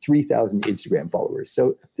 3,000 Instagram followers.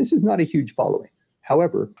 So this is not a huge following.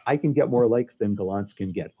 However, I can get more likes than Galance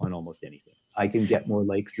can get on almost anything. I can get more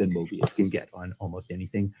likes than Mobius can get on almost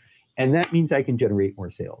anything. And that means I can generate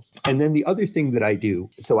more sales. And then the other thing that I do,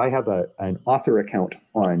 so I have an author account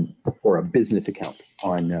or a business account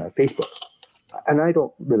on Facebook. And I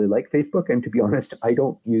don't really like Facebook. And to be honest, I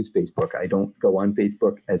don't use Facebook. I don't go on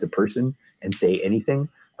Facebook as a person and say anything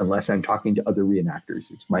unless I'm talking to other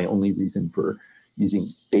reenactors. It's my only reason for using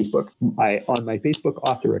Facebook. On my Facebook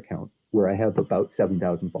author account, where I have about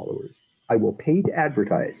 7,000 followers, I will pay to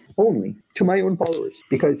advertise only to my own followers,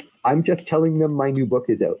 because I'm just telling them my new book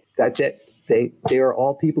is out. That's it. They are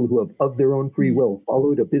all people who have, of their own free will,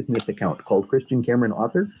 followed a business account called Christian Cameron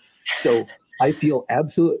Author. So I feel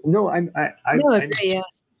absolutely no. I'm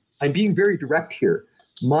being very direct here.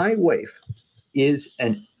 My wife is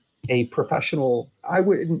a professional. I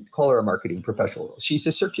wouldn't call her a marketing professional. She's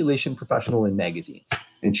a circulation professional in magazines,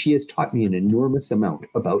 and she has taught me an enormous amount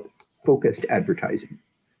about focused advertising.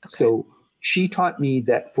 Okay. So she taught me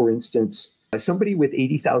that, for instance, somebody with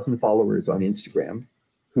 80,000 followers on Instagram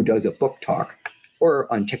who does a book talk,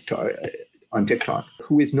 or on TikTok,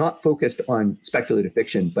 who is not focused on speculative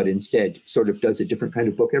fiction, but instead sort of does a different kind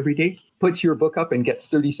of book every day, puts your book up and gets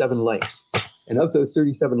 37 likes. And of those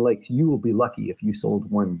 37 likes, you will be lucky if you sold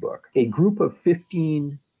one book. A group of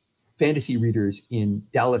 15 fantasy readers in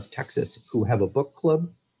Dallas, Texas, who have a book club,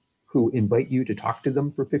 who invite you to talk to them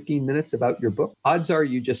for 15 minutes about your book, odds are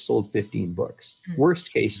you just sold 15 books.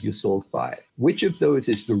 Worst case, you sold 5. Which of those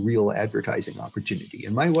is the real advertising opportunity?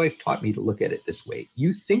 And my wife taught me to look at it this way.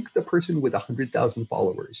 You think the person with 100,000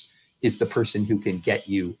 followers is the person who can get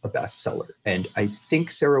you a bestseller. And I think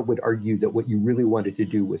Sarah would argue that what you really wanted to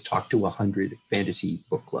do was talk to 100 fantasy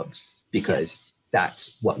book clubs, because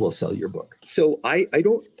that's what will sell your book. So I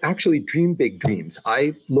don't actually dream big dreams.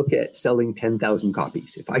 I look at selling 10,000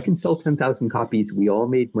 copies. If I can sell 10,000 copies, we all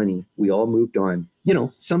made money. We all moved on. You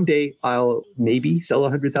know, someday I'll maybe sell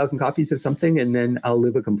 100,000 copies of something, and then I'll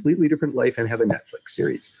live a completely different life and have a Netflix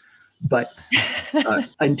series. But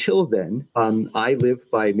until then, I live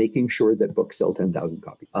by making sure that books sell 10,000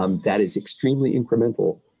 copies. That is extremely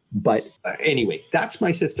incremental. But anyway, that's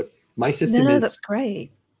my system. My system is that's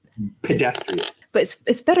great. Pedestrian. But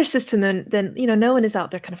it's better system than no one is out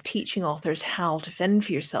there kind of teaching authors how to fend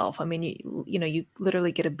for yourself. I mean, you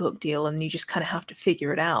literally get a book deal and you just kind of have to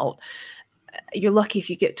figure it out. You're lucky if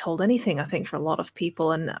you get told anything, I think, for a lot of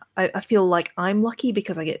people. And I feel like I'm lucky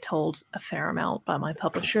because I get told a fair amount by my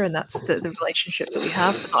publisher, and that's the relationship that we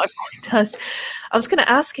have. Does. I was going to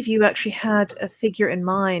ask if you actually had a figure in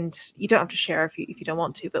mind. You don't have to share if you don't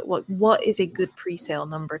want to, but what is a good pre-sale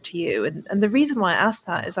number to you? And the reason why I asked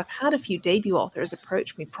that is I've had a few debut authors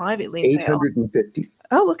approach me privately and 850. say,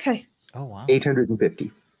 "Oh, okay. Oh, wow.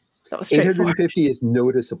 850. That was straightforward. 850 is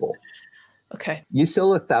noticeable. Okay. You sell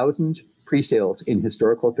 1,000 pre-sales in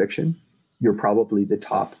historical fiction, you're probably the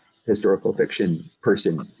top historical fiction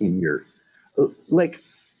person in your, like,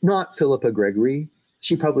 not Philippa Gregory.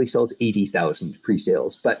 She probably sells 80,000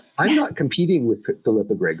 pre-sales, but I'm not competing with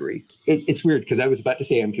Philippa Gregory. It's weird because I was about to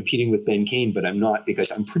say I'm competing with Ben Kane, but I'm not, because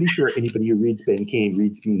I'm pretty sure anybody who reads Ben Kane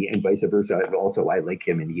reads me, and vice versa. And also, I like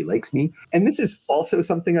him and he likes me. And this is also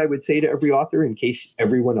something I would say to every author, in case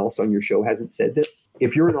everyone else on your show hasn't said this.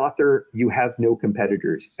 If you're an author, you have no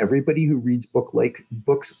competitors. Everybody who reads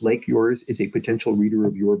books like yours is a potential reader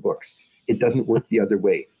of your books. It doesn't work the other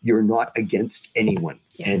way. You're not against anyone.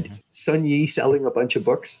 Yeah. And Sun Yi selling a bunch of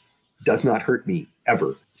books does not hurt me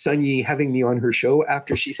ever. Sun Yi having me on her show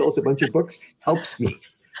after she sells a bunch of books helps me.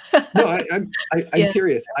 No, I'm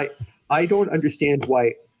serious. I don't understand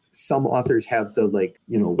why some authors have the, like,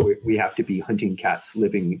 we have to be hunting cats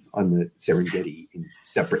living on the Serengeti in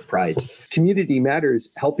separate prides. Community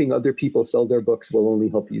matters. Helping other people sell their books will only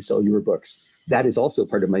help you sell your books. That is also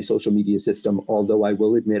part of my social media system, although I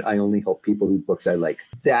will admit I only help people whose books I like.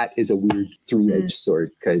 That is a weird three-edged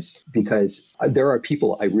sword, because there are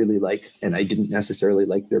people I really like and I didn't necessarily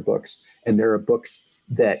like their books. And there are books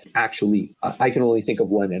that actually, I can only think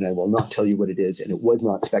of one, and I will not tell you what it is, and it was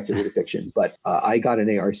not speculative fiction, but I got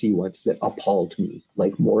an ARC once that appalled me,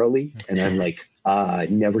 like, morally, and I'm like,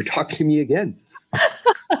 never talk to me again.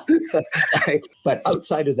 But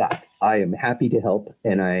outside of that, I am happy to help.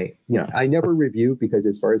 And I never review, because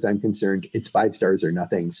as far as I'm concerned, it's 5 stars or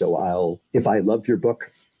nothing. So if I loved your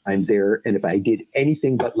book, I'm there. And if I did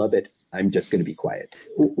anything but love it, I'm just going to be quiet.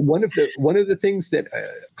 One of the things that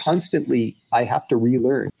constantly I have to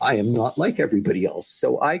relearn, I am not like everybody else.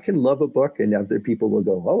 So I can love a book and other people will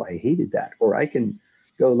go, "Oh, I hated that." Or I can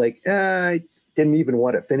go like, I didn't even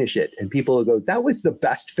want to finish it. And people will go, "That was the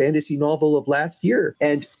best fantasy novel of last year."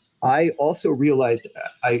 And I also realized,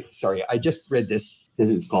 I just read this. This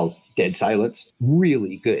is called Dead Silence.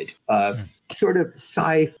 Really good. Sort of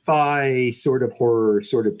sci-fi, sort of horror,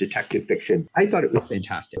 sort of detective fiction. I thought it was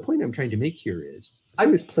fantastic. The point I'm trying to make here is I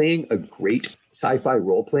was playing a great sci-fi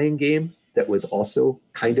role-playing game that was also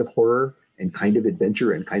kind of horror and kind of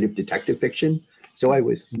adventure and kind of detective fiction. So I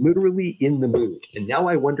was literally in the mood. And now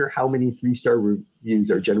I wonder how many 3-star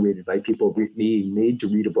reviews are generated by people being made to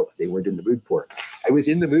read a book they weren't in the mood for. I was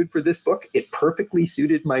in the mood for this book. It perfectly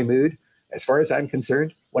suited my mood. As far as I'm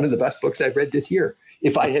concerned, one of the best books I've read this year.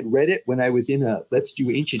 If I had read it when I was in a let's do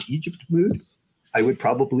ancient Egypt mood, I would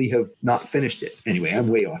probably have not finished it. Anyway, I'm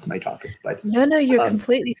way off my topic. But no, you're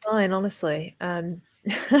completely fine, honestly. So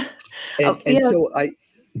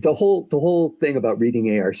the whole thing about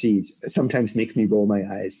reading ARCs sometimes makes me roll my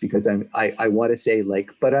eyes because I want to say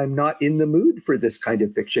like, but I'm not in the mood for this kind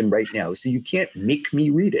of fiction right now, so you can't make me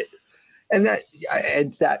read it. And that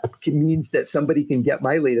means that somebody can get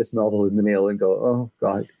my latest novel in the mail and go, oh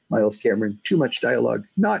God, Miles Cameron, too much dialogue.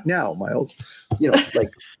 Not now, Miles. Like.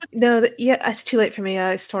 No, it's too late for me.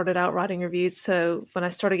 I started out writing reviews, so when I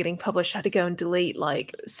started getting published, I had to go and delete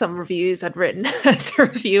like some reviews I'd written as a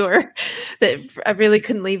reviewer that I really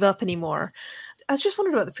couldn't leave up anymore. I was just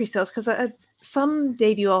wondering about the pre-sales because some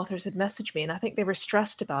debut authors had messaged me and I think they were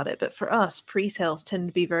stressed about it. But for us, pre-sales tend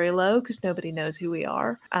to be very low because nobody knows who we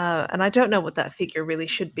are. And I don't know what that figure really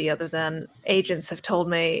should be other than agents have told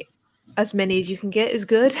me as many as you can get is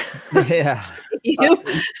good. Yeah.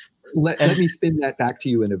 Let me spin that back to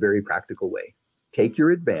you in a very practical way. Take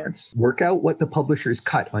your advance, work out what the publisher's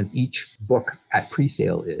cut on each book at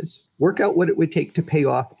pre-sale is, work out what it would take to pay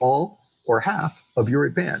off all or half of your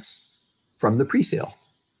advance from the pre-sale.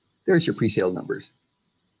 There's your pre-sale numbers.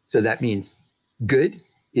 So that means good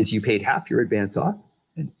is you paid half your advance off,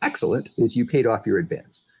 and excellent is you paid off your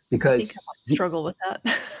advance. Because I think I might struggle with that.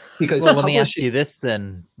 Because well, let me ask you this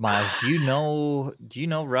then, Miles. Do you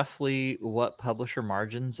know roughly what publisher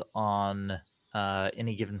margins on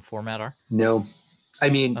any given format are? No. I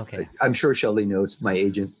mean, okay. I'm sure Shelley knows, my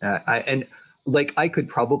agent. I could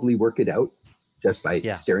probably work it out just by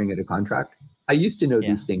staring at a contract. I used to know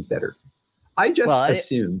these things better. I just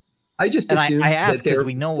assume that they're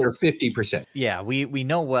 50%. Yeah, we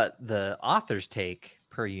know what the authors take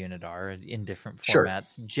per unit are in different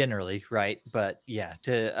formats generally, right? But yeah,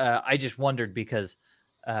 I just wondered because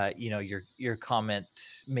your comment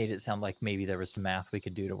made it sound like maybe there was some math we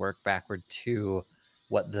could do to work backward to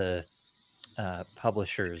what the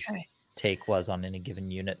publisher's take was on any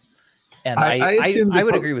given unit. And I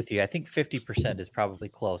would agree with you. I think 50% is probably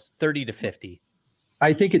close, 30 to 50.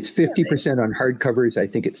 I think it's 50% on hardcovers. I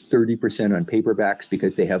think it's 30% on paperbacks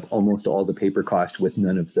because they have almost all the paper cost with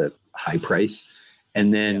none of the high price.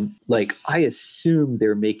 And then I assume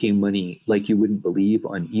they're making money like you wouldn't believe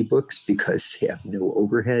on ebooks because they have no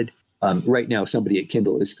overhead. Right now, somebody at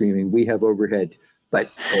Kindle is screaming, we have overhead, but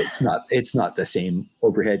it's not the same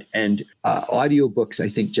overhead. And audiobooks, I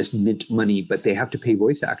think, just mint money, but they have to pay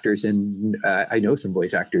voice actors. And I know some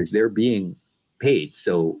voice actors, they're being paid.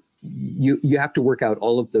 So you have to work out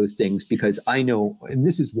all of those things because I know, and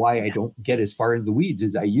this is why I don't get as far in the weeds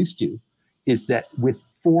as I used to, is that with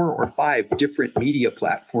 4 or 5 different media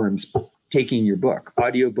platforms taking your book,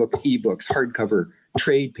 audiobooks, ebooks, hardcover,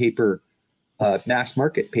 trade paper, mass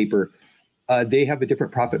market paper, they have a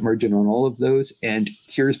different profit margin on all of those. And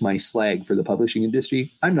here's my slag for the publishing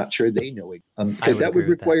industry. I'm not sure they know it because that would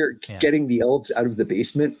require getting the elves out of the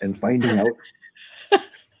basement and finding out.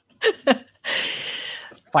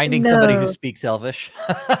 Finding somebody who speaks Elvish.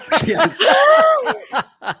 Yes.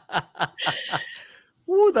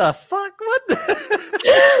 Who the fuck? What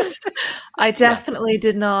the? I definitely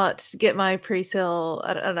did not get my pre-sale.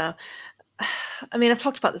 I don't know. I mean, I've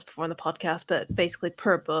talked about this before on the podcast, but basically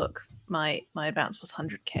per book, my advance was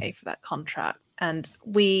 $100K for that contract. And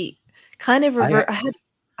we kind of I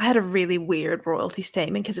had a really weird royalty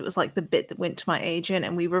statement because it was like the bit that went to my agent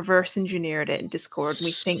and we reverse engineered it in Discord. And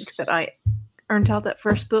we think that I earned out that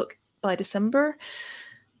first book by December,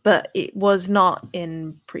 but it was not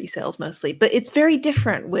in pre-sales mostly. But it's very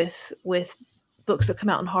different with books that come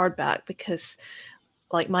out in hardback because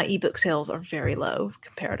my ebook sales are very low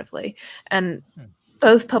comparatively. And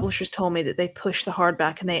both publishers told me that they push the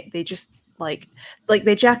hardback and they just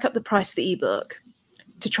they jack up the price of the ebook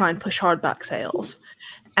to try and push hardback sales.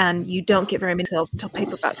 And you don't get very many sales until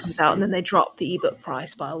paperback comes out, and then they drop the ebook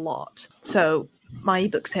price by a lot. So my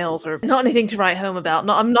ebook sales are not anything to write home about.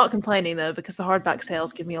 I'm not complaining though, because the hardback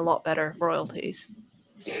sales give me a lot better royalties.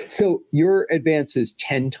 So your advance is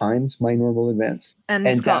 10 times my normal advance. And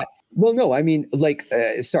Scott. Well, no, I mean,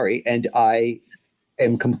 sorry. And I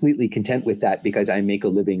am completely content with that because I make a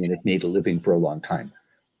living and have made a living for a long time.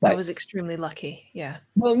 But I was extremely lucky. Yeah.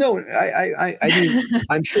 Well, no, I mean,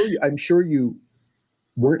 I'm sure you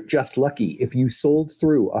weren't just lucky. If you sold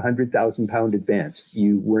through £100,000 advance,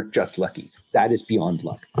 you weren't just lucky. That is beyond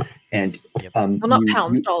luck. And well, not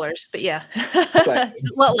pounds, dollars, but yeah, a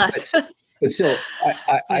lot less. But still,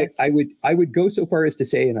 I would go so far as to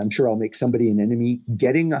say, and I'm sure I'll make somebody an enemy,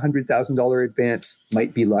 getting $100,000 advance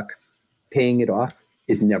might be luck. Paying it off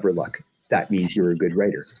is never luck. That means you're a good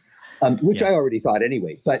writer, which I already thought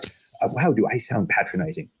anyway. But wow, do I sound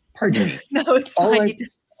patronizing? Pardon me. No, it's fine.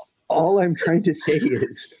 All I'm trying to say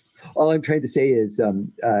is All I'm trying to say is,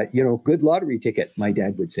 good lottery ticket. My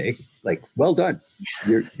dad would say, like, well done,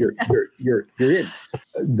 you're in.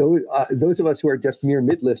 Those of us who are just mere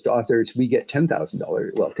mid-list authors, we get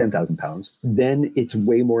 $10,000, well, £10,000. Then it's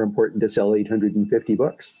way more important to sell 850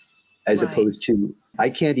 books, as opposed to, I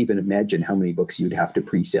can't even imagine how many books you'd have to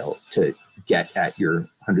pre-sell to get at your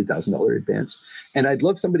 $100,000 advance. And I'd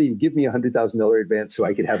love somebody to give me a $100,000 advance so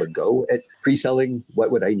I could have a go at pre-selling. What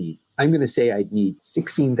would I need? I'm going to say I'd need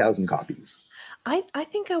 16,000 copies. I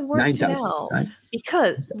think I worked it out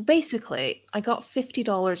because basically I got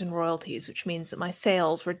 $50 in royalties, which means that my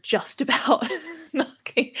sales were just about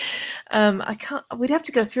knocking. We'd have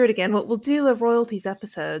to go through it again. We'll do a royalties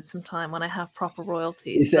episode sometime when I have proper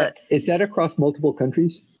royalties. Is that across multiple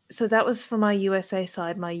countries? So that was for my USA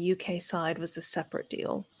side. My UK side was a separate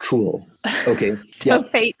deal. Cool. Okay.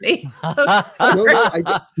 Don't hate me.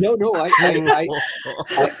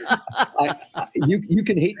 You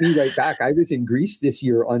can hate me right back. I was in Greece this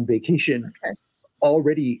year on vacation,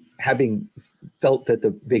 already having felt that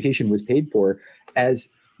the vacation was paid for,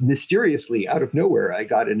 as mysteriously out of nowhere, I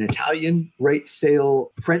got an Italian rights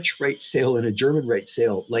sale, French rights sale, and a German rights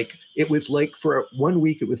sale. Like, it was like for 1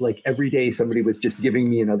 week, it was like every day somebody was just giving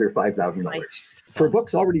me another $5,000 for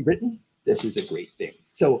books already written. This is a great thing.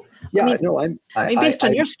 So based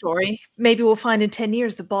on your story, maybe we'll find in 10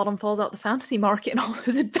 years the bottom falls out the fantasy market and all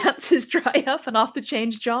those advances dry up and off to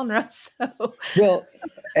change genre. So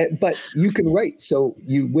but you can write, so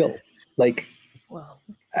you will. Like, well,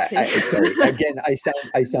 sorry. Again,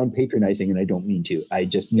 I sound patronizing, and I don't mean to. I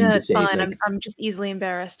just mean to say, fine. Like, I'm just easily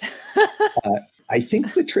embarrassed. I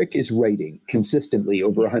think the trick is writing consistently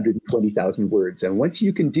over 120,000 words, and once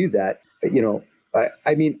you can do that,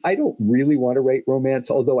 I mean, I don't really want to write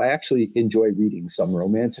romance, although I actually enjoy reading some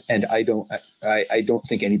romance, and I don't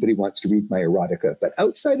think anybody wants to read my erotica. But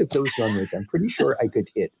outside of those genres, I'm pretty sure I could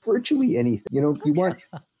hit virtually anything. You want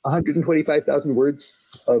 125,000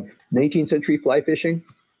 words of 19th century fly fishing?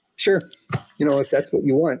 Sure. If that's what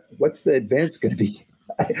you want, what's the advance going to be?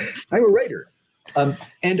 I'm a writer.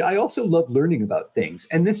 And I also love learning about things.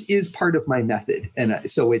 And this is part of my method. And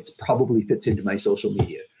so it probably fits into my social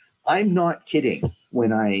media. I'm not kidding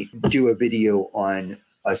when I do a video on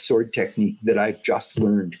a sword technique that I've just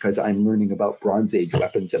learned because I'm learning about Bronze Age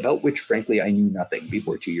weapons, about which, frankly, I knew nothing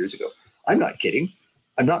before 2 years ago. I'm not kidding.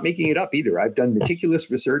 I'm not making it up either. I've done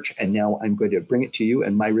meticulous research, and now I'm going to bring it to you.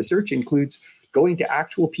 And my research includes going to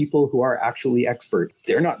actual people who are actually expert.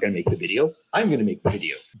 They're not going to make the video. I'm going to make the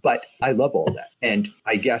video. But I love all that. And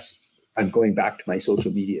I guess I'm going back to my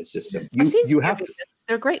social media system.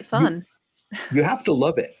 They're great fun. You have to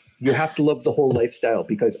love it. You have to love the whole lifestyle,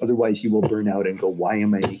 because otherwise you will burn out and go, why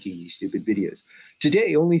am I making these stupid videos?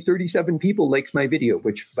 Today, only 37 people liked my video,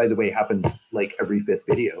 which, by the way, happens like every fifth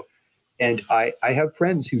video. And I have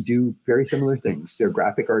friends who do very similar things. They're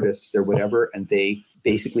graphic artists, they're whatever, and they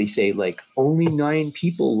basically say, like, only 9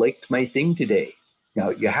 people liked my thing today.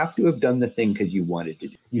 Now, you have to have done the thing because you wanted to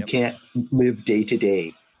do. You can't live day to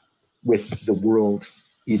day with the world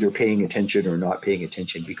either paying attention or not paying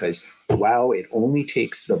attention, because, wow, it only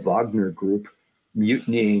takes the Wagner group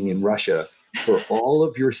mutinying in Russia for all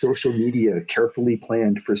of your social media carefully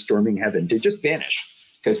planned for storming heaven to just vanish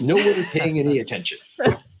because no one is paying any attention.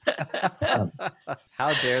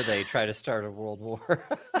 How dare they try to start a world war?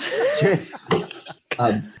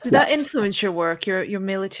 Did that influence your work, your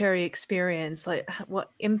military experience? Like,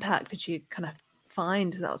 what impact did you kind of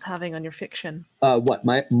find that was having on your fiction? What,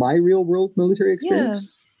 my real world military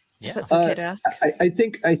experience? Yeah. That's okay to ask. I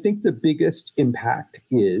think the biggest impact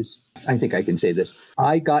is, I think I can say this,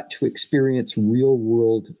 I got to experience real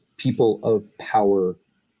world people of power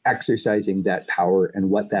exercising that power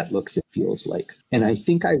and what that looks and feels like. And I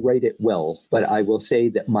think I write it well, but I will say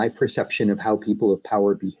that my perception of how people of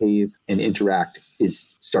power behave and interact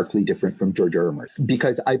is starkly different from George R. R. Martin,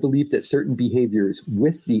 because I believe that certain behaviors,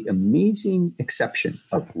 with the amazing exception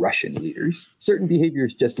of Russian leaders, certain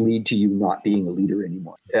behaviors just lead to you not being a leader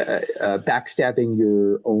anymore. Backstabbing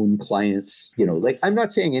your own clients, like, I'm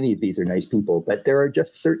not saying any of these are nice people, but there are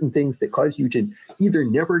just certain things that cause you to either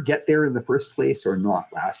never get there in the first place or not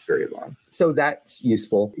last very long. So that's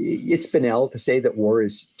useful. It's banal to say that war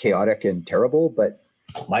is chaotic and terrible, but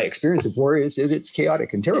my experience of war is that it's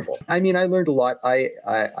chaotic and terrible. I mean, I learned a lot. I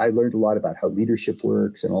learned a lot about how leadership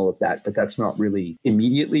works and all of that, but that's not really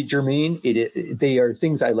immediately germane. They are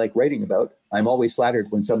things I like writing about. I'm always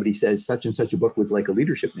flattered when somebody says such and such a book was like a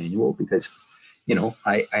leadership manual, because,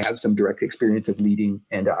 I have some direct experience of leading,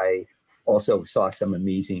 and I also saw some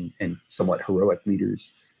amazing and somewhat heroic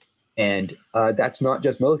leaders. And that's not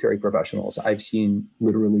just military professionals. I've seen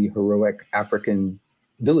literally heroic African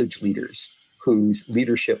village leaders whose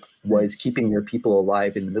leadership was keeping their people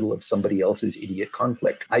alive in the middle of somebody else's idiot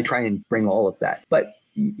conflict. I try and bring all of that. But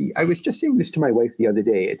I was just saying this to my wife the other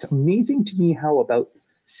day. It's amazing to me how about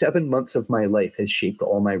 7 months of my life has shaped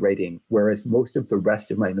all my writing, whereas most of the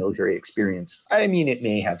rest of my military experience, I mean, it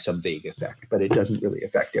may have some vague effect, but it doesn't really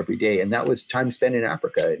affect every day. And that was time spent in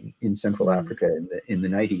Africa, in Central Africa in the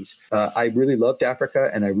 90s. I really loved Africa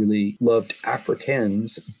and I really loved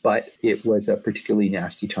Africans, but it was a particularly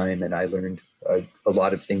nasty time and I learned a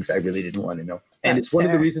lot of things I really didn't want to know. And it's one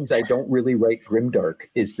of the reasons I don't really write grimdark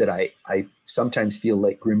is that I sometimes feel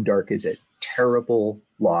like grimdark is a terrible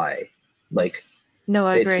lie. Like, no,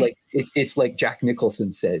 I agree. It's like Jack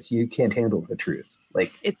Nicholson says, you can't handle the truth.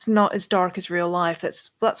 Like, it's not as dark as real life.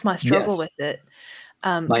 That's my struggle with it.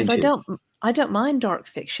 Because I don't mind dark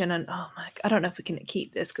fiction, and I don't know if we can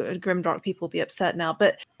keep this. Grimdark people will be upset now,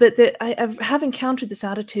 but I have encountered this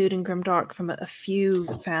attitude in grimdark from a few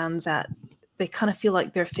fans that they kind of feel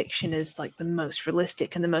like their fiction is like the most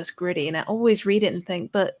realistic and the most gritty, and I always read it and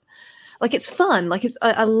think, but like it's fun, like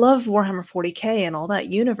I love Warhammer 40k and all that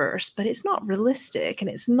universe, but it's not realistic and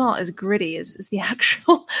it's not as gritty as the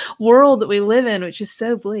actual world that we live in, which is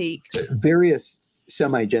so bleak. Various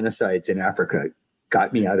semi-genocides in Africa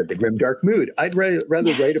got me out of the grimdark mood. I'd rather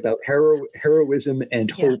write about heroism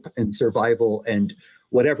and hope and survival and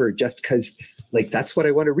whatever, just because like that's what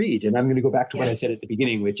I want to read. And I'm going to go back to what I said at the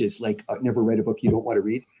beginning, which is like never write a book you don't want to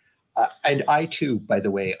read. And I too, by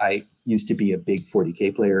the way, I used to be a big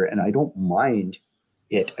 40k player, and I don't mind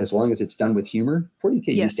it as long as it's done with humor. 40k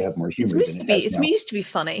used to have more humor than it has now. It used to be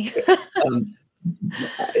funny.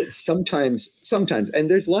 Sometimes, and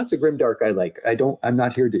there's lots of grimdark I like. I'm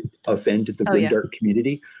not here to offend the grimdark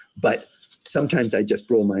community, but sometimes I just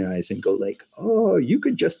roll my eyes and go like, oh, you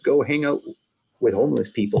could just go hang out with homeless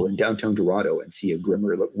people in downtown Toronto and see a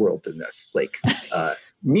grimmer world than this. Like,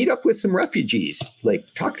 meet up with some refugees, like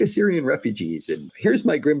talk to Syrian refugees. And here's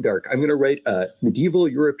my grimdark. I'm going to write a medieval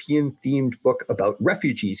European themed book about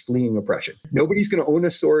refugees fleeing oppression. Nobody's going to own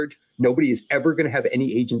a sword. Nobody is ever going to have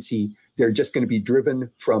any agency. They're just going to be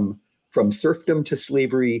driven from serfdom to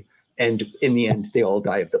slavery. And in the end, they all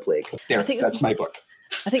die of the plague. That's my book.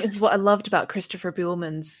 I think this is what I loved about Christopher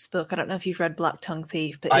Buehlman's book. I don't know if you've read Black Tongue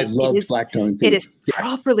Thief, but I love Black Tongue Thief. It is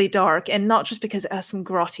properly dark, and not just because it has some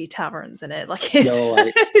grotty taverns in it. Like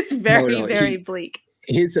it's very bleak.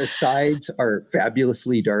 His asides are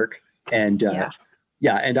fabulously dark, and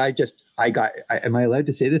and am I allowed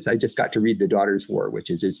to say this? I just got to read The Daughter's War, which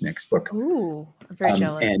is his next book. Ooh, I'm very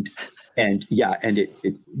jealous. And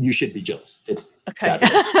you should be jealous. It's okay.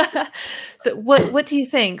 So what do you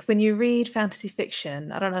think when you read fantasy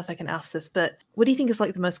fiction? I don't know if I can ask this, but what do you think is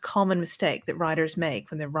like the most common mistake that writers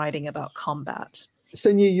make when they're writing about combat?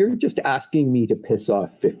 Sonia, you're just asking me to piss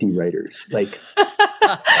off 50 writers. Like,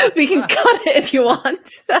 we can cut it if you want.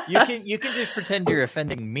 You can just pretend you're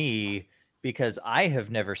offending me, because I have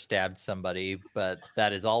never stabbed somebody, but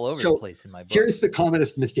that is all over the place in my book. Here's the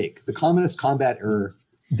commonest mistake, the commonest combat error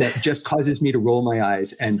that just causes me to roll my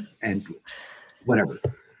eyes and whatever.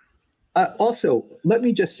 Also, let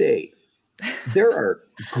me just say, there are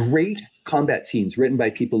great combat scenes written by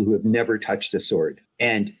people who have never touched a sword.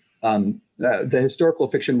 And the historical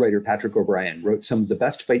fiction writer Patrick O'Brien wrote some of the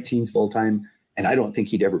best fight scenes of all time, and I don't think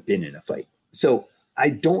he'd ever been in a fight. So I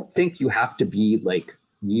don't think you have to be like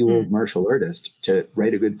the old martial artist to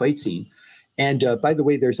write a good fight scene. And by the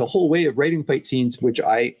way, there's a whole way of writing fight scenes, which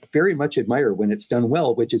I very much admire when it's done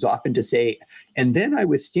well, which is often to say, and then I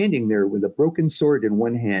was standing there with a broken sword in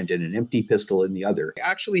one hand and an empty pistol in the other.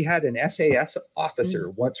 I actually had an SAS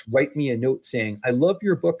officer once write me a note saying, I love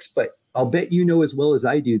your books, but I'll bet you know as well as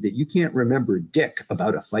I do that you can't remember dick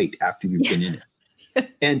about a fight after you've been in it.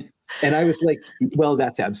 And I was like, well,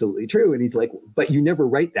 that's absolutely true. And he's like, but you never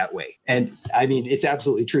write that way. And I mean, it's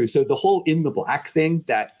absolutely true. So the whole in the black thing,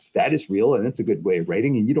 that is real. And it's a good way of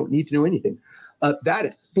writing. And you don't need to know anything.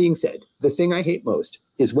 That being said, the thing I hate most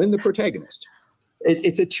is when the protagonist,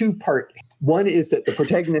 it's a two-part. One is that the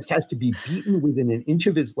protagonist has to be beaten within an inch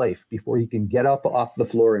of his life before he can get up off the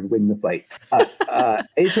floor and win the fight.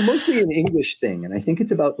 It's mostly an English thing. And I think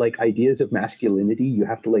it's about like ideas of masculinity. You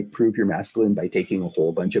have to like prove you're masculine by taking a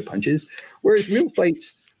whole bunch of punches. Whereas real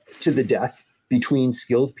fights to the death between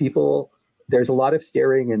skilled people, there's a lot of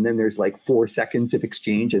staring and then there's like 4 seconds of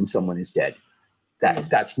exchange and someone is dead.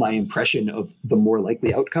 That's my impression of the more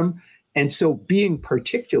likely outcome. And so being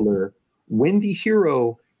particular, when the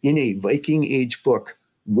hero in a Viking Age book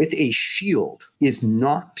with a shield is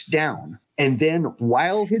knocked down, and then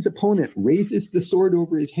while his opponent raises the sword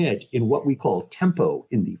over his head in what we call tempo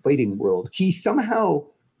in the fighting world, he somehow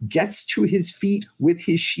gets to his feet with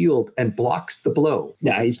his shield and blocks the blow.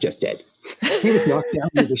 Nah, he's just dead. He was knocked down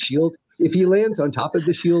with a shield. If he lands on top of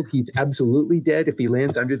the shield, he's absolutely dead. If he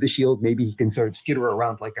lands under the shield, maybe he can sort of skitter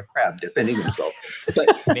around like a crab defending himself. But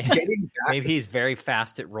getting back, maybe he's very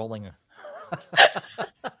fast at rolling.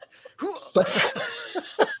 But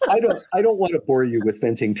I don't want to bore you with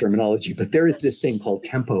fencing terminology, but there is this thing called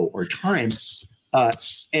tempo or time.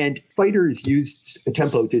 And fighters use a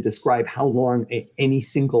tempo to describe how long any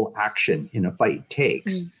single action in a fight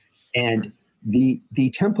takes. And the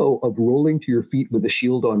tempo of rolling to your feet with a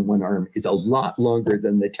shield on one arm is a lot longer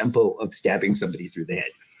than the tempo of stabbing somebody through the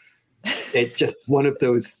head. It's just one of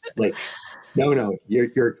those, like, no,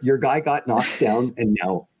 your guy got knocked down and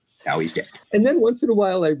now he's dead. And then once in a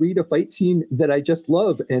while I read a fight scene that I just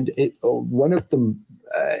love. And one of them,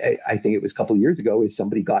 I think it was a couple of years ago, is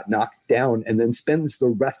somebody got knocked down and then spends the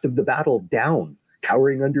rest of the battle down,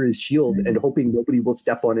 cowering under his shield and hoping nobody will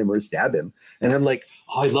step on him or stab him. And I'm like,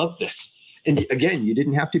 oh, I love this. And again, you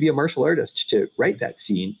didn't have to be a martial artist to write that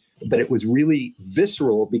scene, but it was really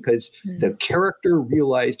visceral because the character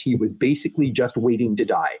realized he was basically just waiting to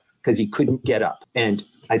die because he couldn't get up. And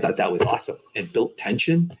I thought that was awesome and built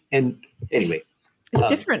tension. And anyway. It's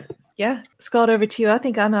different. Yeah. Scott, over to you. I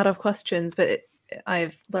think I'm out of questions, but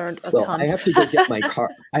I've learned a ton. I have to go get my car.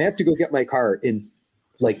 I have to go get my car in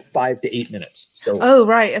like 5 to 8 minutes. So. Oh,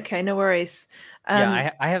 right. Okay. No worries.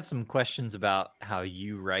 I have some questions about how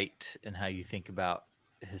you write and how you think about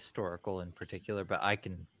historical in particular, but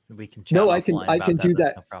we can chat. No, I can do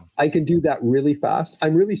that. No, I can do that really fast.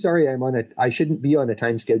 I'm really sorry. I shouldn't be on a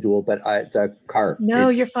time schedule, but the car. No,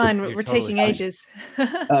 you're fine. We're totally taking fine. Ages.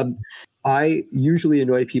 I usually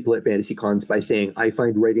annoy people at fantasy cons by saying I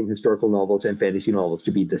find writing historical novels and fantasy novels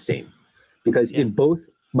to be the same, because in both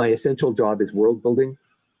my essential job is world building.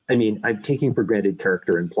 I mean, I'm taking for granted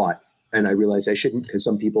character and plot. And I realize I shouldn't because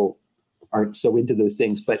some people aren't so into those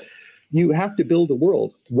things. But you have to build a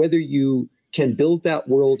world, whether you can build that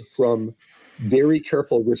world from very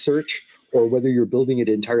careful research or whether you're building it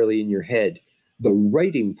entirely in your head. The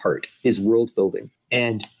writing part is world building.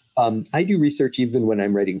 And I do research even when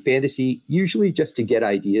I'm writing fantasy, usually just to get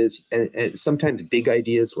ideas and sometimes big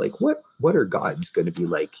ideas like what are gods going to be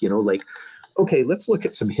like? You know, like, okay, let's look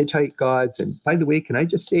at some Hittite gods. And by the way, can I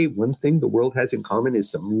just say one thing the world has in common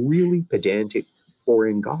is some really pedantic,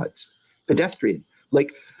 boring gods. Pedestrian.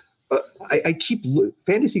 Like,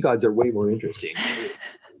 fantasy gods are way more interesting.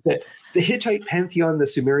 The Hittite pantheon, the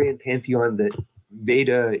Sumerian pantheon, the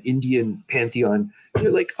Veda Indian pantheon,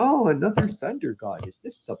 you're like, oh, another thunder god. Is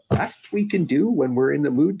this the best we can do when we're in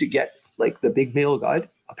the mood to get like the big male god?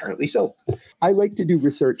 Apparently so. I like to do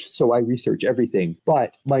research, so I research everything.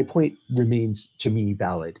 But my point remains to me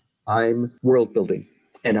valid. I'm world building,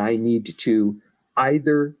 and I need to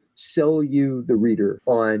either sell you, the reader,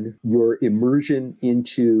 on your immersion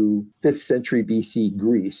into 5th century BC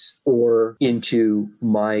Greece or into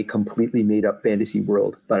my completely made up fantasy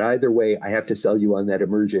world. But either way, I have to sell you on that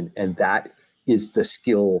immersion. And that is the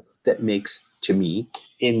skill that makes, to me,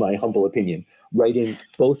 in my humble opinion, writing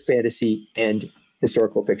both fantasy and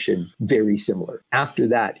historical fiction very similar. After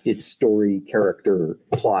that, it's story, character,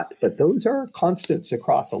 plot, but those are constants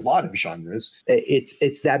across a lot of genres.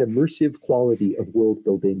 It's that immersive quality of world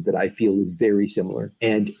building that I feel is very similar.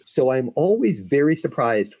 And so I'm always very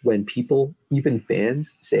surprised when people, even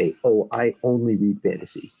fans, say, oh, I only read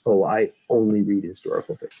fantasy. Oh, I only read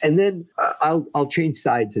historical fiction. And then I'll change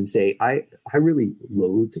sides and say, I really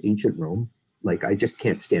loathe ancient Rome. Like, I just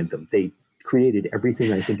can't stand them. They created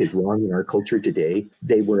everything I think is wrong in our culture today.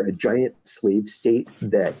 They were a giant slave state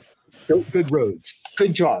that built good roads.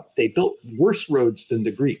 Good job. They built worse roads than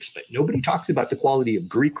the Greeks, but nobody talks about the quality of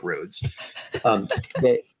Greek roads. A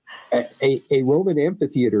Roman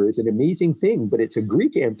amphitheater is an amazing thing, but it's a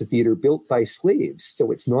Greek amphitheater built by slaves.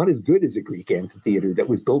 So it's not as good as a Greek amphitheater that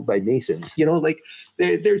was built by masons. You know, like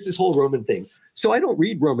there's this whole Roman thing. So I don't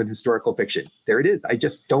read Roman historical fiction. There it is. I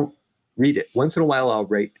just don't read it. Once in a while, I'll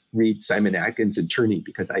read Simon Atkins and Turney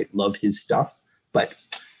because I love his stuff. But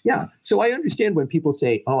yeah, so I understand when people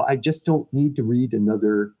say, oh, I just don't need to read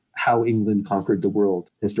another How England Conquered the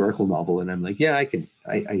World historical novel. And I'm like, yeah,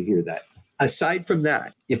 I hear that. Aside from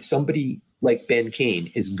that, if somebody like Ben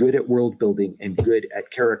Kane is good at world building and good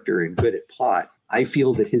at character and good at plot, I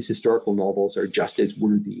feel that his historical novels are just as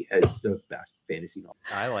worthy as the best fantasy novels.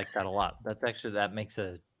 I like that a lot. That makes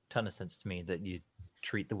a ton of sense to me that you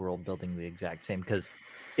treat the world building the exact same, because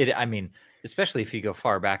especially if you go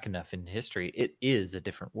far back enough in history, it is a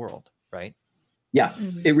different world, right? Yeah,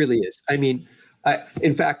 It really is. I mean,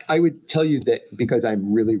 in fact, I would tell you that because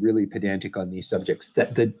I'm really, really pedantic on these subjects,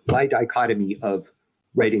 that my dichotomy of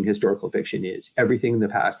writing historical fiction is everything in the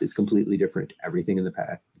past is completely different. Everything in the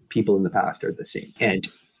past, people in the past are the same. And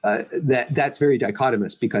that's very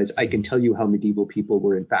dichotomous, because I can tell you how medieval people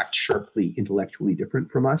were in fact sharply intellectually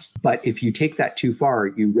different from us. But if you take that too far,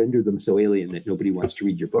 you render them so alien that nobody wants to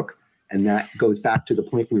read your book. And that goes back to the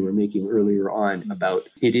point we were making earlier on about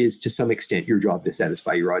it is to some extent your job to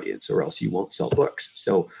satisfy your audience, or else you won't sell books.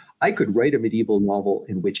 So I could write a medieval novel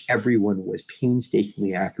in which everyone was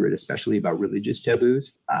painstakingly accurate, especially about religious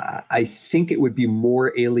taboos. I think it would be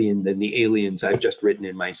more alien than the aliens I've just written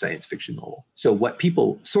in my science fiction novel. So what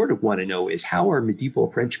people sort of want to know is, how are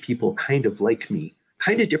medieval French people kind of like me?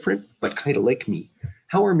 Kind of different, but kind of like me.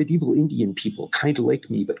 How are medieval Indian people kind of like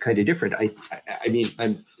me, but kind of different? I mean,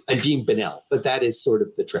 I'm being banal, but that is sort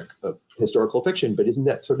of the trick of historical fiction. But isn't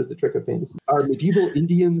that sort of the trick of fantasy? Are medieval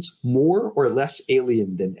Indians more or less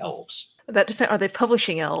alien than elves? Are they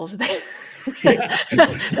publishing elves?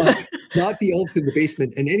 Not the elves in the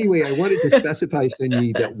basement. And anyway, I wanted to specify,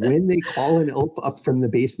 Sunyi, that when they call an elf up from the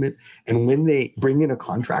basement and when they bring in a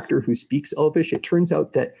contractor who speaks Elvish, it turns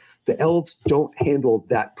out that the elves don't handle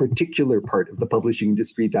that particular part of the publishing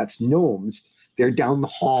industry. That's gnomes. They're down the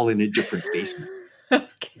hall in a different basement.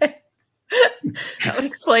 Okay. That would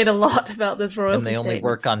explain a lot about this royalty And they only statements.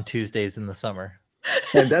 work on Tuesdays in the summer.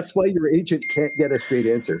 And that's why your agent can't get a straight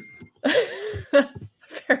answer.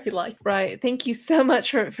 Very light. Right. Thank you so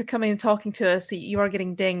much for coming and talking to us. You are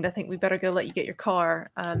getting dinged. I think we better go let you get your car.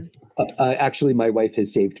 Actually, my wife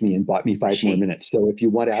has saved me and bought me 5 more minutes. So if you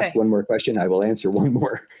want to ask one more question, I will answer one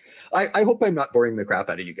more. I hope I'm not boring the crap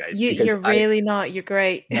out of you guys. You're really not. You're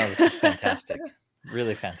great. No, this is fantastic.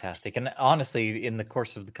 Really fantastic. And honestly, in the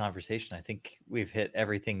course of the conversation, I think we've hit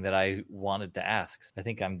everything that I wanted to ask. I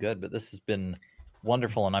think I'm good, but this has been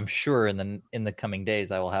wonderful. And I'm sure in the coming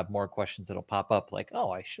days, I will have more questions that'll pop up like,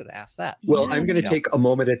 oh, I should ask that. Well, I'm going to take a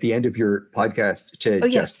moment at the end of your podcast to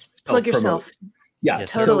just plug yourself. Yeah,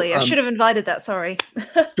 yes, totally. So, I should have invited that. Sorry.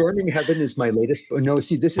 Storming Heaven is my latest. No,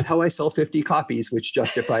 see, this is how I sell 50 copies, which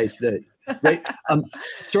justifies the right.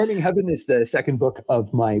 Storming Heaven is the second book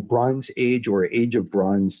of my Bronze Age or Age of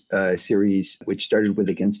Bronze series, which started with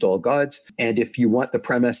Against All Gods. And if you want the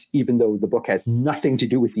premise, even though the book has nothing to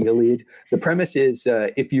do with the Iliad, the premise is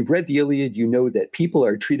if you've read the Iliad, you know that people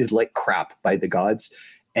are treated like crap by the gods.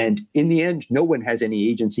 And in the end, no one has any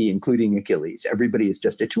agency, including Achilles. Everybody is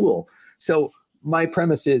just a tool. So my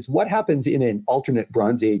premise is, what happens in an alternate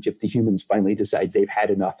Bronze Age if the humans finally decide they've had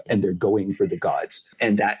enough and they're going for the gods?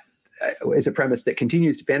 And that is a premise that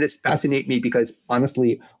continues to fascinate me, because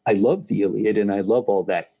honestly, I love the Iliad and I love all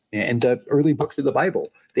that. And the early books of the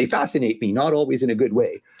Bible, they fascinate me, not always in a good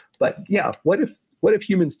way. But yeah, what if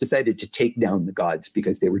humans decided to take down the gods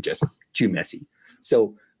because they were just too messy?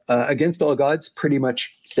 So Against All Gods pretty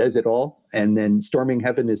much says it all. And then Storming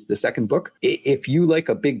Heaven is the second book. If you like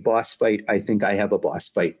a big boss fight, I think I have a boss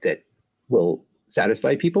fight that will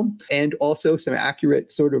satisfy people. And also some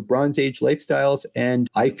accurate sort of Bronze Age lifestyles. And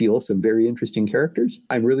I feel some very interesting characters.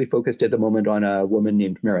 I'm really focused at the moment on a woman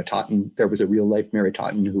named Meritaten. There was a real life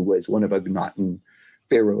Meritaten who was one of Akhenaten,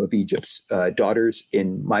 Pharaoh of Egypt's daughters.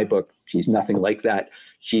 In my book, she's nothing like that.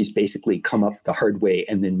 She's basically come up the hard way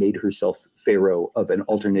and then made herself Pharaoh of an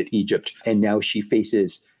alternate Egypt. And now she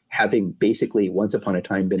faces having basically once upon a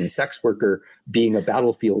time been a sex worker, being a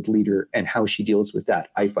battlefield leader, and how she deals with that,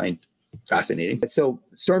 I find fascinating. So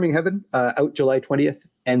Storming Heaven, out July 20th.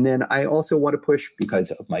 And then I also want to push,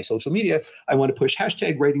 because of my social media, I want to push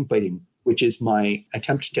 #WritingFighting, which is my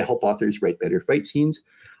attempt to help authors write better fight scenes.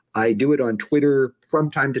 I do it on Twitter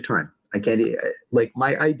from time to time. I can't,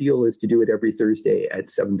 my ideal is to do it every Thursday at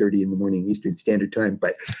 7:30 in the morning Eastern Standard Time,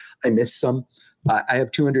 but I miss some. I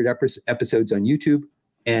have 200 episodes on YouTube.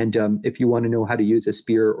 And if you want to know how to use a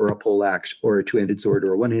spear or a poleaxe or a two-handed sword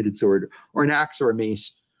or a one-handed sword or an axe or a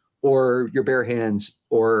mace or your bare hands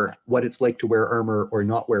or what it's like to wear armor or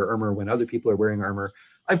not wear armor when other people are wearing armor,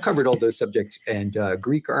 I've covered all those subjects. And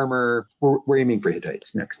Greek armor, we're aiming for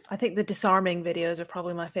Hittites next. I think the disarming videos are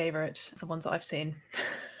probably my favorite, the ones that I've seen.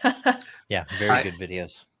 Yeah, very good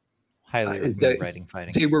videos. Highly recommend Writing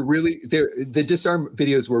Fighting. They were really the disarm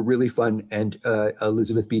videos were really fun, and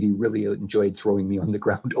Elizabeth Beatty really enjoyed throwing me on the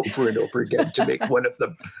ground over and over again to make one of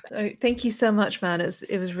them. Thank you so much, man.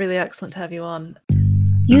 It was really excellent to have you on.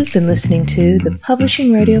 You've been listening to the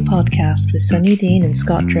Publishing Radio Podcast with Sunyi Dean and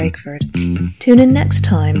Scott Drakeford. Tune in next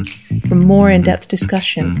time for more in-depth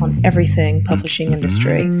discussion on everything publishing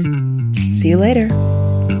industry. See you later.